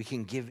 we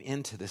can give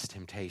in to this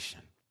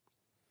temptation.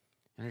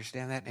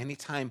 Understand that?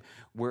 Anytime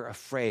we're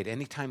afraid,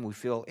 anytime we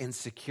feel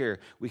insecure,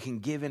 we can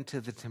give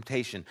into the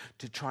temptation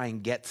to try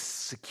and get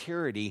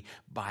security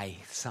by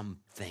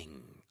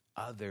something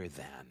other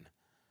than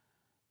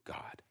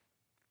God.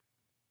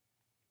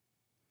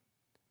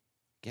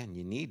 Again,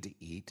 you need to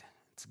eat.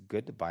 It's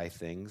good to buy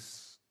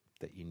things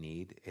that you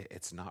need.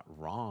 It's not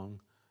wrong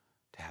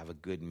to have a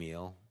good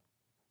meal.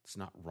 It's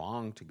not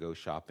wrong to go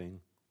shopping.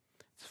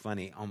 It's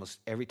funny, almost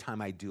every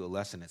time I do a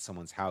lesson at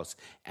someone's house,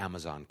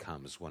 Amazon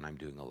comes when I'm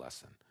doing a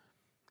lesson.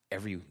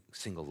 Every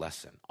single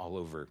lesson, all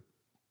over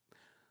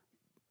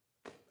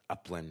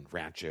Upland,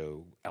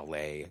 Rancho,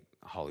 LA,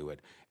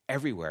 Hollywood,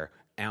 everywhere,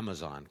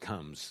 Amazon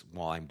comes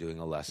while I'm doing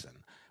a lesson,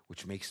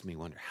 which makes me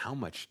wonder, how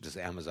much does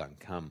Amazon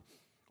come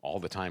all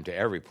the time to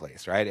every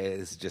place, right?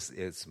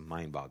 It's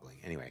mind-boggling.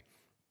 Anyway,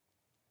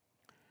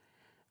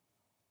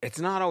 it's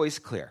not always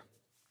clear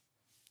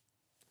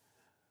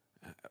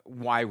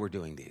why we're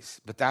doing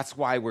these, but that's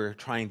why we're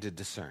trying to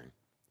discern.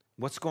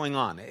 What's going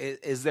on?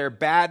 Is there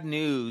bad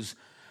news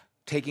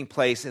taking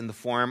place in the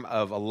form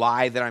of a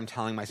lie that I'm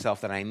telling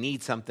myself that I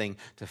need something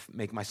to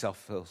make myself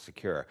feel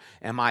secure?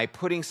 Am I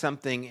putting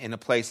something in a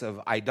place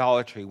of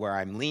idolatry where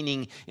I'm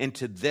leaning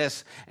into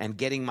this and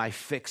getting my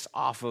fix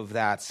off of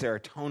that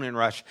serotonin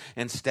rush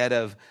instead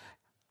of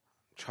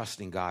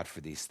trusting God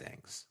for these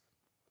things?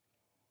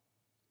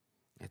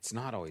 It's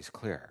not always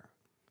clear.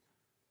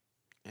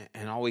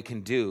 And all we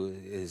can do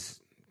is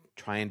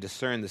try and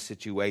discern the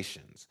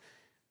situations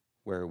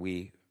where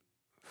we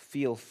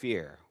feel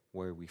fear,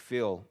 where we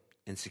feel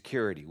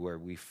insecurity, where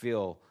we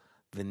feel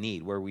the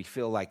need, where we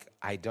feel like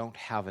I don't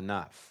have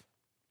enough.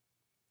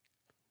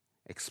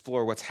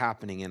 Explore what's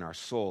happening in our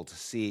soul to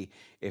see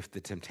if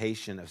the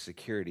temptation of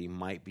security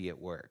might be at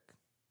work.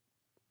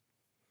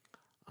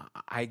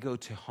 I go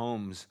to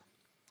homes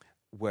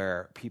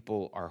where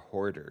people are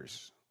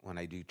hoarders when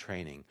I do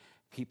training,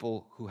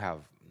 people who have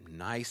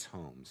nice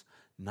homes,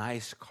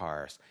 nice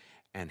cars,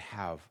 and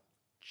have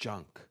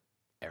junk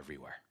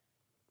everywhere.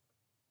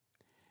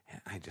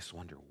 And I just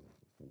wonder,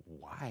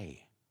 why?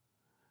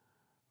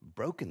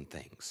 Broken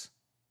things.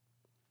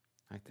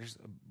 Like there's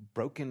a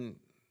broken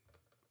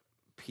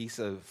piece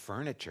of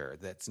furniture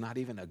that's not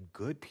even a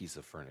good piece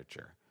of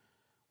furniture.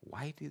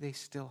 Why do they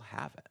still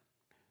have it?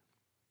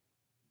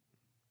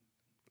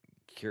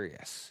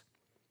 Curious.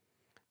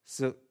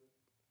 So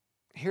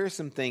here are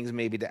some things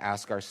maybe to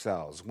ask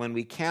ourselves. When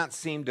we can't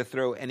seem to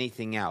throw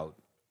anything out,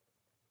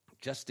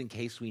 just in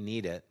case we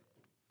need it,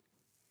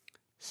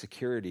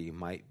 security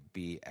might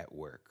be at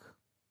work.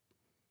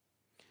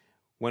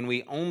 When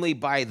we only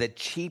buy the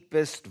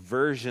cheapest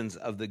versions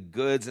of the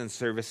goods and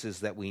services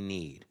that we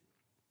need,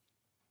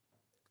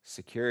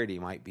 security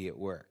might be at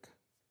work.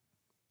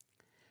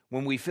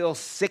 When we feel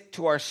sick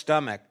to our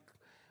stomach,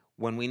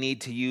 when we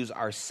need to use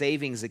our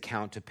savings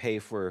account to pay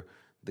for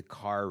the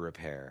car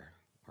repair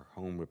or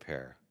home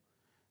repair,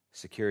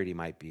 security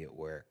might be at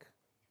work.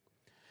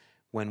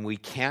 When we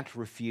can't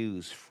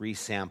refuse free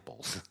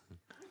samples,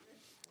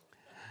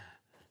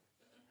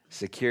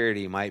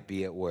 security might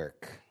be at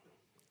work.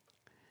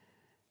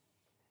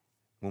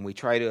 When we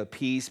try to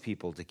appease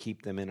people to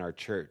keep them in our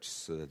church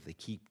so that they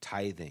keep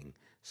tithing,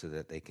 so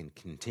that they can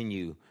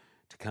continue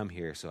to come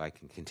here, so I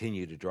can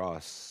continue to draw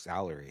a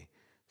salary,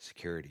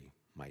 security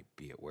might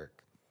be at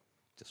work.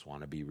 Just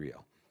want to be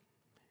real.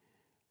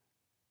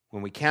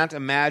 When we can't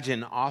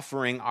imagine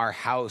offering our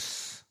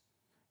house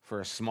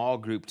for a small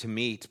group to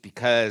meet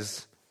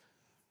because,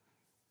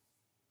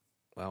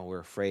 well, we're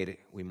afraid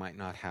we might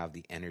not have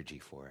the energy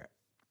for it,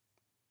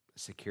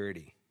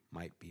 security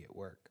might be at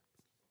work.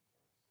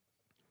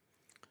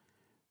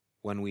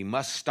 When we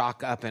must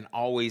stock up and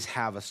always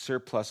have a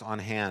surplus on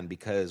hand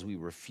because we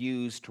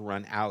refuse to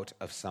run out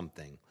of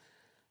something,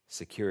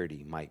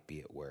 security might be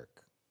at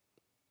work.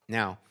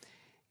 Now,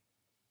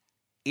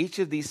 each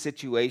of these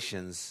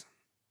situations,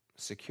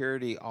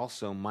 security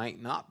also might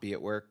not be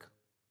at work.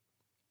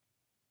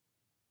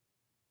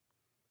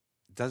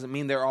 Doesn't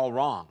mean they're all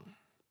wrong.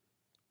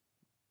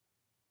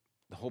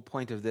 The whole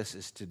point of this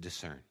is to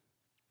discern.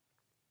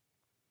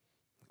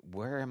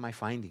 Where am I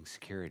finding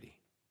security?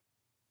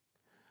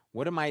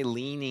 What am I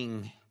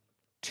leaning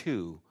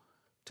to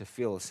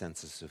feel a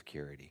sense of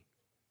security?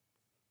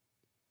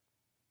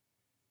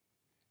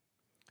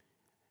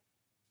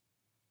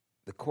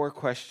 The core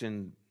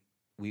question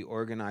we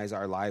organize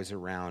our lives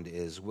around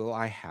is, will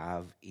I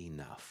have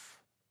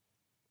enough?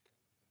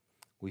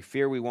 We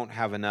fear we won't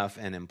have enough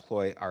and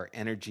employ our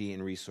energy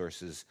and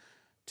resources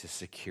to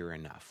secure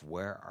enough.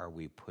 Where are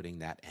we putting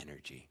that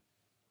energy?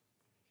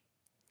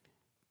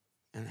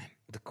 And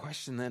the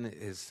question then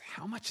is,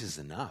 how much is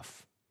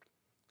enough?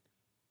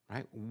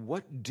 Right?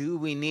 What do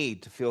we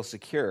need to feel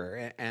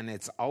secure? And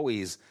it's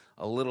always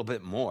a little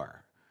bit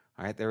more.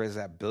 Right? There was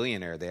that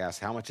billionaire, they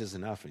asked, how much is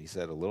enough? And he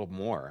said, a little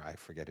more. I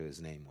forget who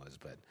his name was,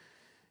 but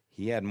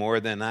he had more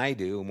than I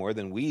do, more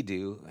than we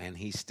do, and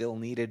he still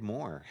needed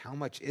more. How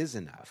much is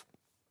enough?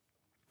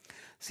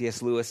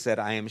 C.S. Lewis said,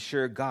 I am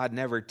sure God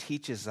never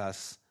teaches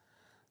us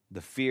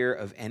the fear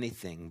of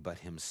anything but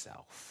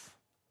himself.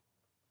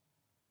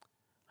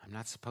 I'm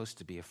not supposed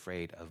to be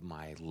afraid of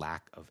my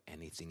lack of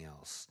anything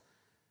else.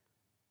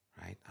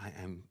 Right? I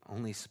am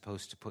only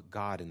supposed to put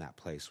God in that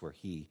place where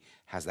he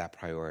has that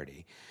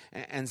priority.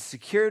 And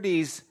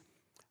security's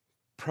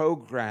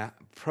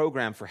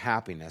program for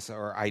happiness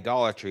or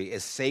idolatry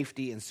is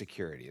safety and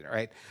security,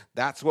 right?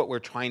 That's what we're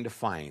trying to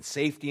find,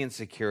 safety and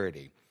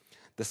security.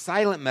 The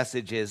silent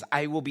message is,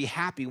 I will be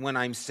happy when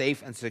I'm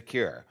safe and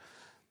secure.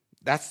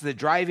 That's the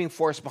driving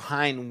force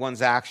behind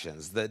one's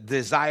actions, the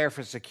desire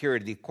for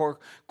security. The core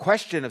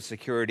question of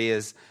security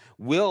is,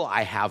 will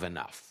I have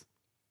enough?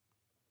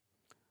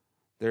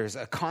 There's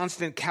a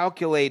constant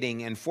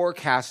calculating and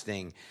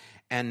forecasting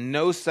and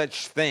no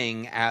such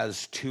thing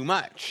as too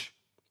much.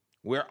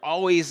 We're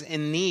always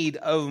in need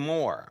of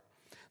more.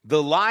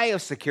 The lie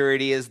of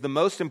security is the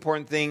most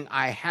important thing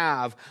I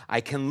have, I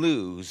can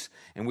lose,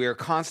 and we are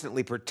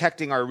constantly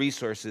protecting our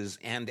resources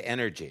and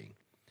energy.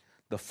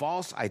 The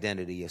false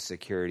identity of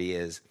security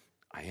is,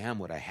 I am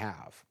what I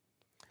have.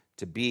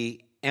 To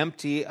be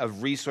empty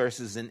of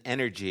resources and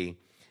energy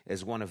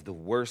is one of the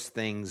worst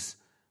things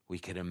we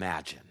could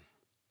imagine.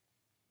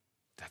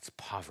 That's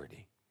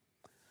poverty.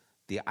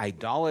 The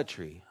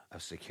idolatry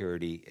of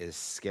security is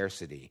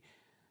scarcity.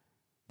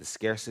 The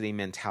scarcity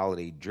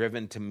mentality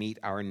driven to meet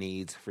our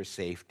needs for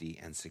safety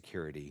and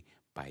security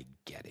by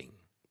getting.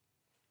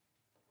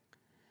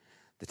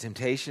 The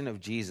temptation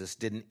of Jesus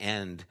didn't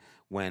end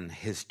when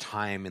his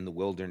time in the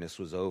wilderness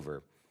was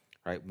over.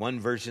 Right? One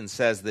version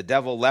says the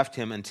devil left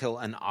him until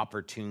an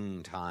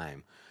opportune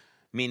time,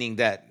 meaning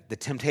that the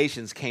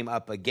temptations came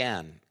up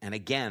again and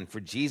again for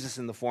Jesus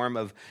in the form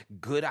of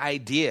good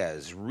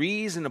ideas,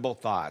 reasonable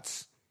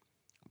thoughts,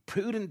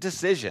 prudent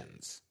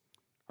decisions.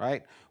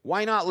 Right?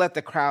 Why not let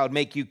the crowd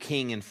make you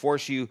king and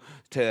force you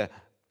to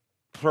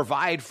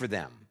provide for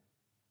them?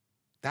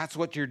 That's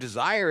what your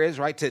desire is,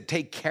 right? To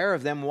take care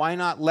of them. Why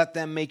not let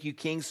them make you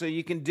king so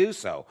you can do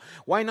so?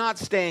 Why not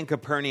stay in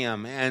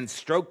Capernaum and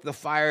stoke the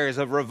fires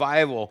of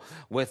revival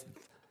with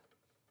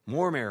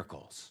more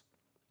miracles?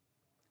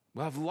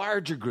 We'll have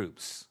larger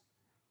groups.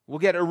 We'll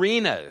get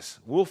arenas.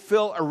 We'll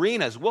fill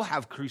arenas. We'll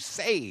have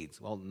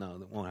crusades. Well, no,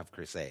 we won't have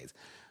crusades.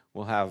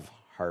 We'll have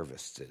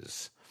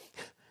harvests.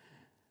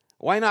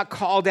 Why not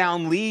call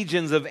down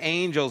legions of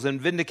angels and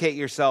vindicate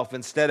yourself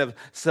instead of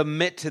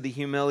submit to the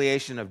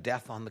humiliation of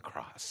death on the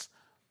cross?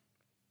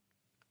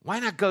 Why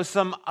not go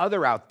some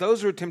other route?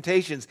 Those were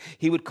temptations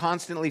he would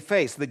constantly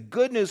face. The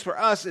good news for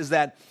us is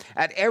that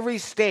at every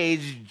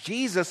stage,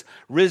 Jesus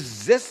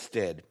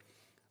resisted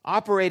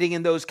operating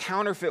in those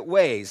counterfeit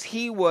ways.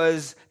 He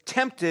was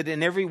tempted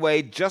in every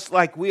way just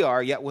like we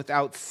are, yet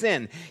without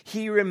sin.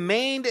 He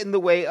remained in the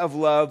way of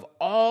love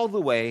all the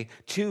way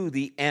to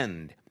the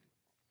end.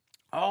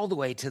 All the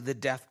way to the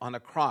death on a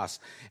cross.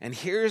 And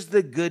here's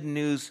the good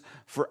news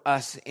for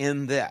us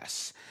in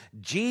this.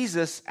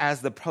 Jesus, as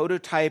the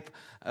prototype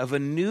of a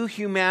new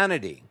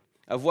humanity,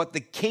 of what the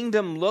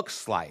kingdom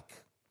looks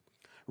like,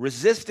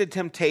 resisted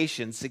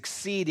temptation,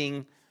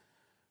 succeeding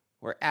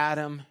where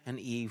Adam and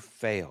Eve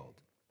failed.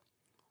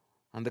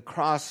 On the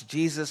cross,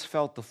 Jesus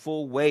felt the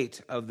full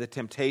weight of the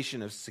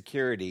temptation of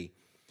security,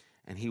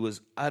 and he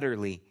was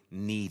utterly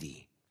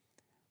needy,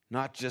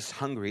 not just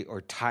hungry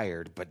or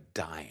tired, but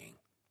dying.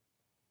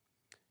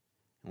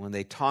 When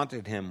they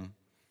taunted him,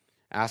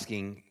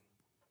 asking,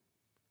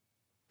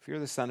 if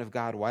you're the Son of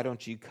God, why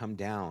don't you come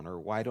down? Or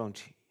why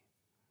don't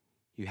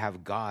you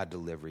have God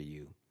deliver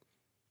you?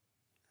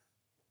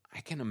 I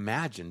can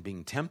imagine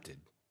being tempted.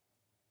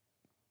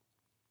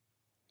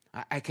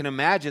 I can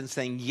imagine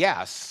saying,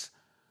 yes,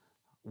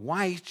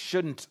 why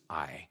shouldn't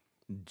I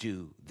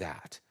do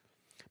that?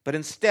 But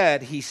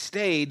instead, he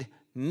stayed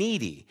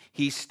needy.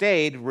 He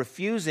stayed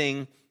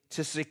refusing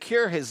to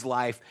secure his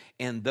life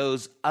in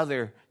those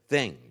other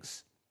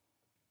things.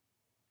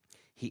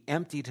 He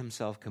emptied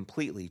himself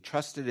completely,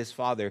 trusted his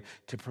Father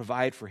to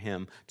provide for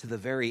him to the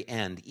very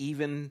end,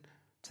 even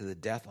to the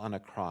death on a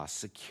cross.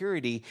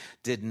 Security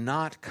did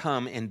not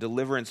come in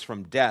deliverance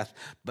from death,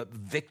 but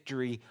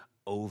victory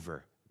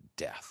over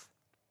death.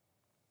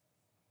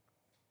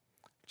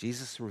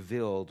 Jesus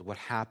revealed what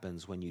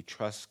happens when you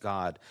trust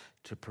God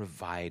to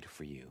provide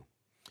for you.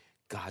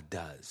 God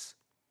does.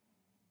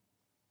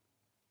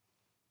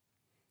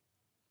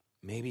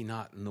 Maybe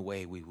not in the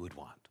way we would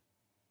want.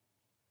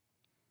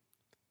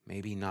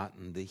 Maybe not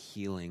in the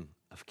healing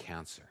of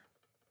cancer.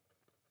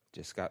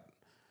 Just got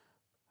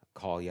a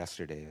call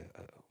yesterday.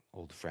 An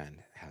old friend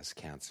has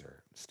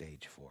cancer,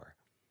 stage 4.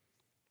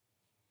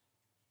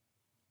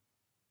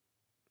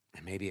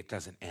 And maybe it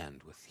doesn't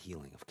end with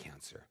healing of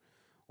cancer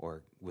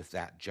or with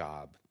that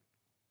job.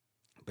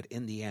 But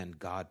in the end,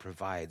 God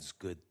provides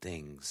good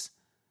things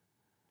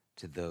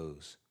to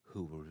those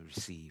who will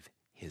receive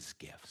his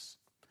gifts.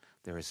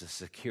 There is a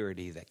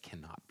security that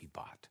cannot be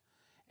bought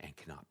and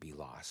cannot be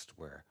lost,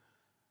 where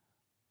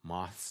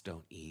moths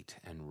don't eat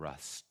and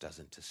rust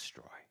doesn't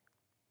destroy.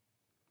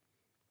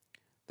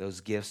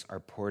 Those gifts are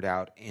poured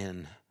out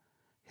in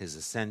his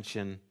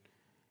ascension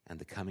and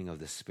the coming of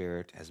the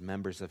Spirit. As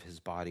members of his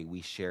body,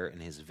 we share in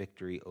his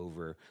victory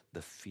over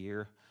the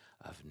fear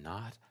of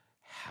not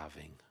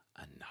having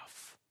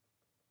enough.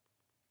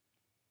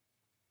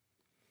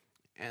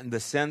 And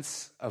the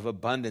sense of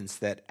abundance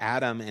that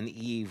Adam and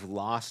Eve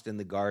lost in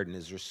the garden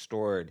is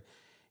restored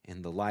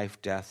in the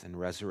life, death, and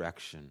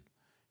resurrection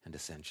and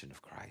ascension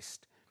of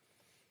Christ.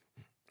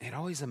 it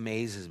always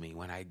amazes me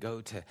when I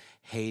go to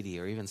Haiti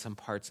or even some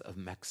parts of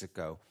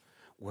Mexico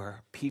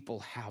where people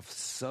have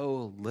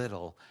so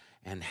little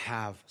and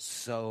have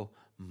so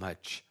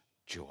much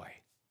joy.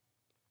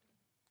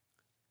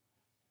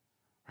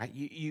 Right?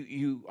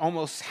 You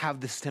almost have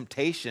this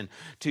temptation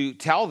to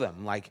tell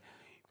them, like,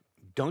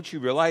 don't you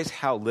realize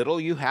how little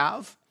you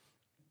have?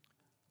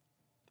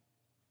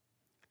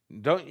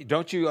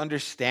 Don't you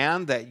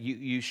understand that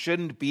you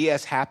shouldn't be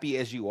as happy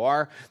as you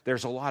are?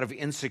 There's a lot of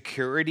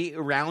insecurity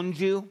around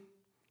you.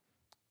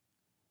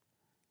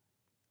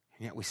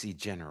 And yet we see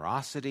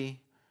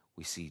generosity,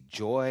 we see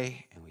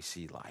joy, and we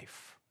see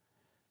life.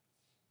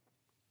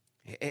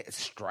 It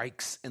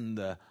strikes in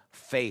the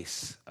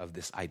face of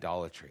this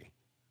idolatry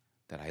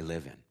that I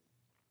live in.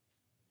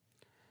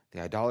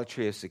 The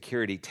idolatry of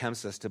security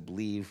tempts us to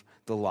believe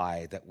the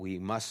lie that we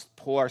must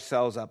pull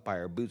ourselves up by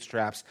our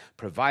bootstraps,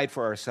 provide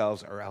for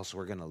ourselves, or else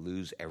we're going to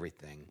lose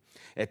everything.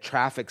 It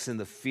traffics in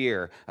the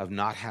fear of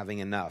not having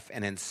enough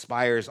and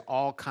inspires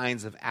all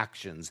kinds of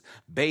actions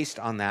based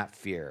on that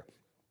fear.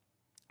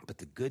 But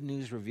the good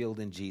news revealed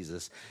in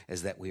Jesus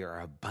is that we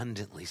are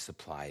abundantly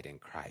supplied in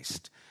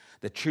Christ.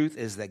 The truth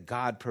is that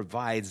God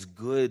provides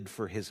good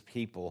for his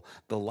people.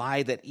 The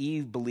lie that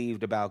Eve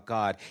believed about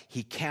God,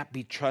 he can't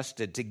be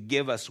trusted to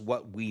give us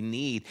what we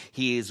need.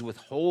 He is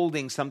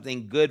withholding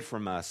something good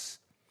from us,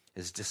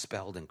 is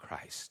dispelled in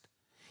Christ,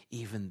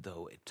 even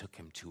though it took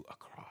him to a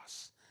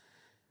cross.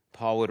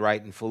 Paul would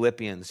write in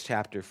Philippians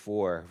chapter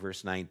 4,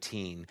 verse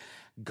 19,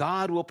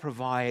 God will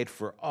provide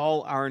for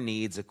all our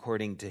needs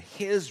according to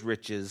his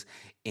riches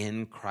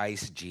in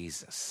Christ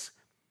Jesus.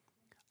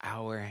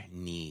 Our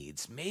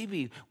needs.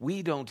 Maybe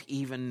we don't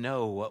even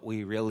know what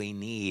we really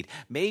need.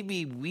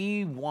 Maybe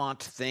we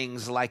want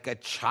things like a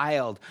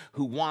child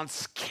who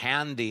wants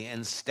candy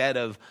instead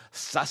of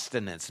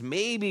sustenance.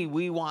 Maybe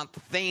we want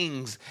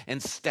things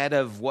instead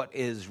of what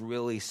is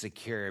really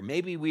secure.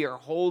 Maybe we are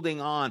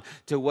holding on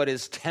to what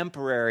is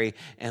temporary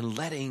and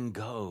letting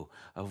go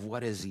of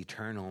what is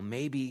eternal.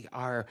 Maybe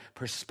our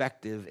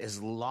perspective is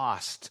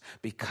lost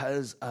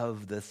because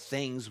of the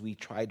things we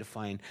try to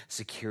find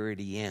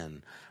security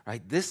in.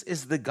 Right? This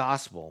is the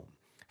gospel.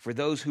 For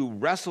those who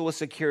wrestle with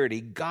security,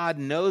 God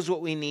knows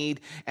what we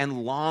need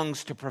and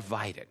longs to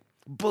provide it.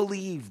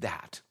 Believe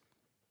that.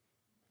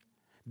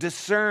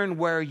 Discern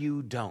where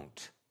you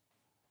don't,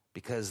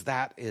 because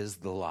that is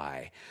the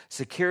lie.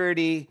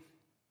 Security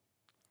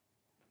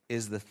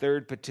is the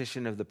third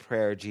petition of the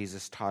prayer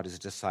Jesus taught his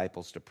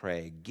disciples to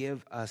pray.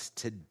 Give us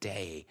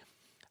today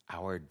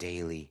our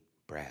daily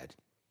bread.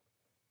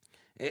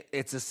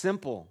 It's a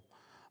simple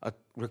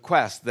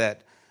request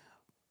that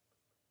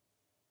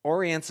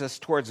orients us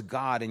towards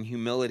God in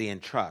humility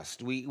and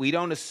trust. We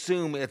don't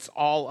assume it's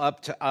all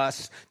up to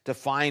us to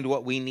find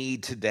what we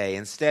need today.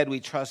 Instead, we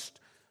trust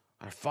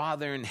our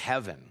Father in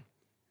heaven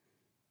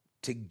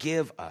to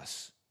give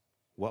us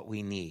what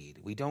we need.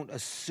 We don't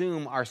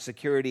assume our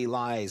security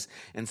lies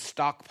in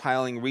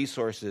stockpiling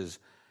resources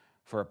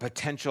for a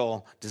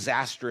potential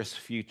disastrous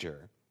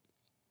future.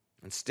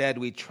 Instead,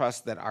 we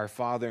trust that our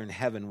Father in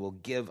heaven will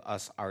give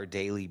us our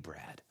daily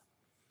bread.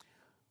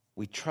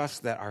 We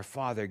trust that our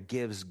Father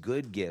gives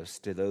good gifts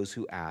to those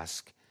who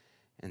ask,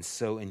 and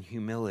so in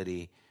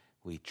humility,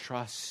 we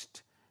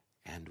trust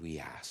and we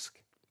ask.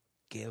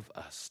 Give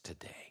us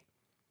today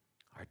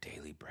our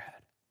daily bread.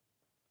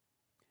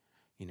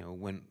 You know,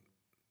 when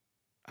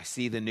I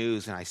see the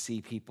news and I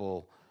see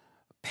people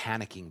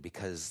panicking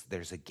because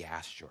there's a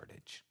gas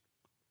shortage,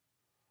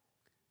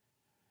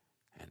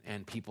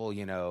 and people,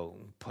 you know,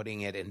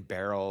 putting it in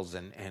barrels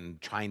and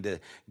trying to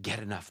get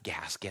enough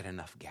gas.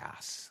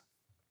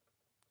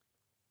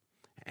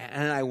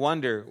 And I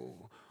wonder,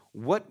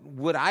 what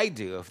would I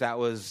do if that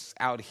was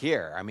out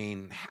here? I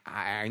mean,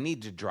 I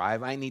need to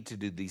drive. I need to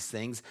do these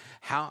things.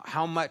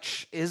 How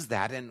much is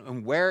that?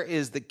 And where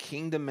is the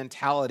kingdom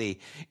mentality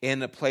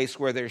in a place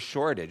where there's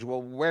shortage?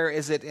 Well, where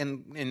is it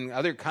in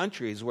other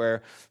countries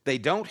where they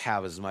don't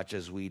have as much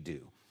as we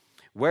do?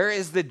 Where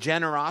is the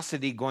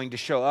generosity going to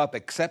show up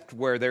except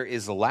where there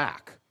is a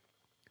lack?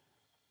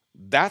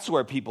 That's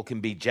where people can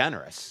be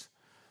generous.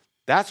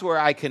 That's where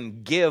I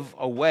can give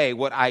away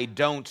what I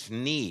don't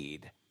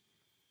need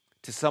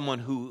to someone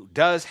who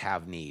does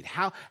have need.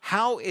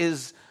 How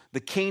is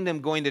the kingdom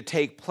going to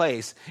take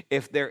place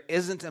if there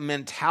isn't a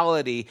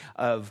mentality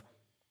of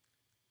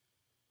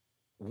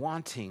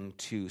wanting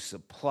to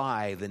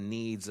supply the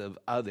needs of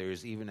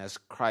others, even as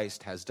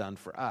Christ has done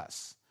for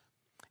us,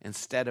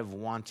 instead of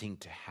wanting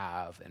to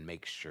have and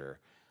make sure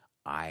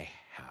I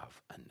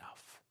have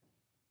enough?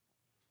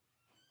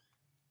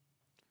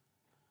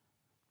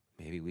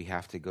 Maybe we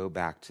have to go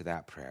back to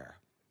that prayer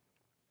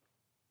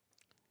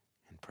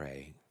and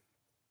pray,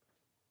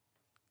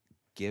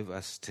 give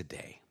us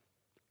today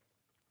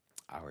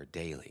our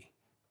daily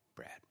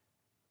bread.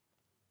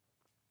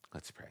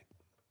 Let's pray.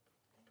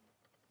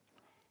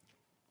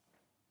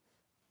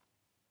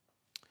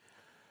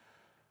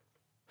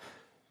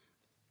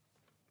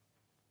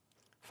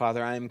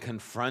 Father, I am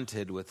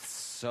confronted with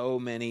so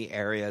many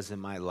areas in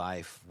my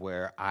life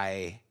where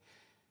I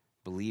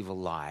believe a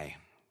lie.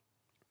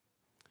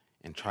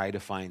 and try to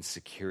find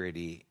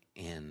security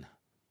in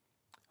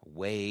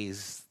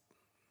ways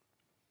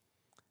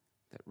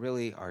that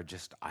really are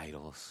just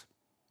idols.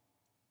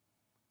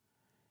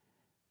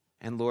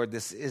 And Lord,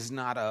 this is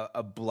not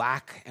a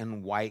black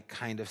and white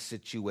kind of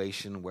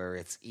situation where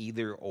it's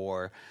either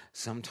or.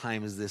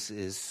 Sometimes this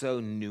is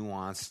so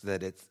nuanced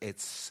that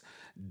it's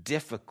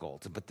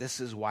difficult, but this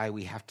is why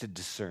we have to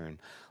discern.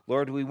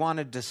 Lord, we want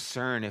to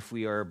discern if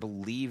we are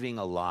believing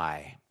a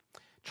lie,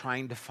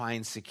 trying to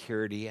find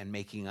security and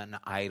making an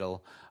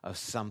idol of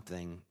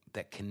something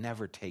that can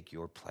never take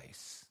your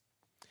place.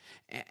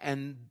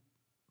 And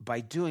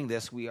by doing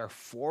this, we are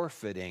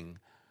forfeiting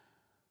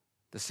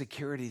the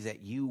security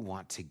that you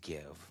want to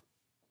give.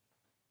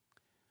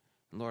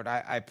 Lord,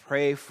 I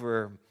pray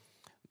for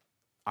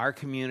our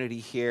community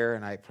here,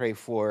 and I pray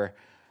for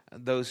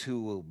those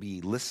who will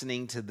be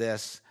listening to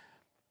this,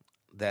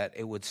 that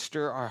it would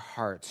stir our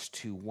hearts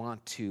to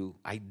want to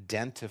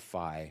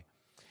identify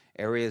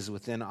areas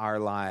within our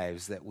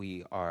lives that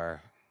we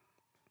are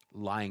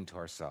lying to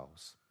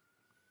ourselves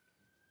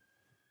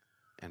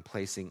and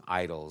placing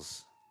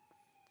idols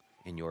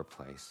in your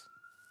place.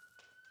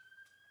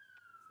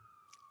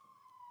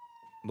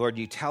 Lord,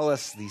 you tell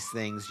us these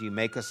things, you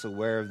make us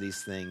aware of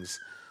these things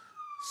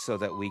so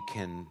that we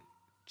can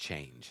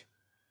change.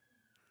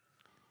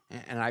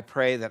 And I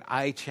pray that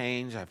I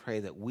change, I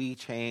pray that we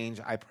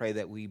change, I pray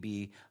that we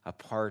be a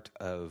part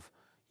of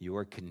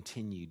your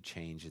continued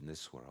change in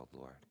this world,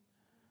 Lord.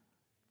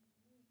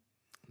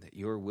 That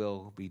your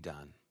will be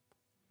done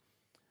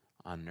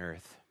on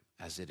earth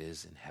as it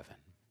is in heaven.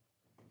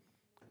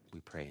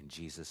 We pray in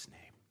Jesus' name.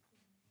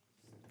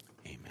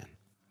 Amen.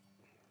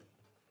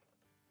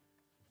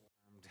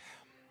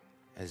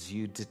 As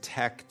you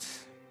detect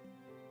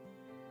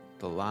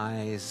the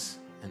lies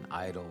and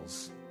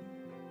idols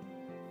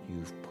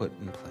you've put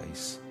in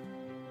place,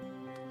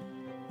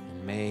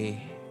 and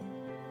may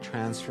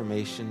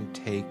transformation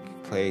take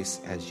place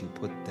as you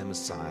put them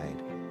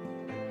aside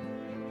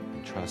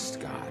and trust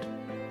God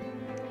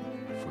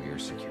for your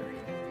security.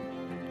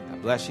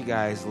 God bless you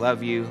guys.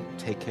 Love you.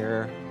 Take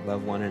care.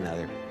 Love one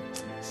another.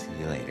 See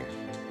you later.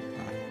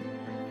 Bye.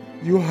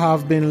 You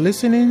have been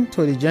listening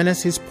to the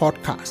Genesis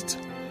podcast.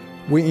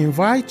 We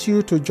invite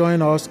you to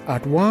join us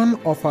at one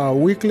of our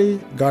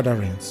weekly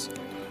gatherings.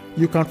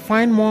 You can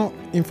find more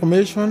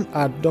information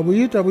at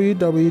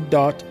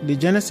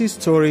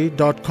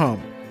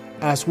www.thegenesisstory.com,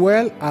 as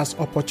well as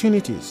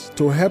opportunities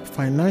to help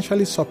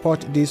financially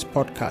support this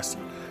podcast.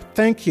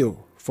 Thank you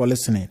for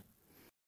listening.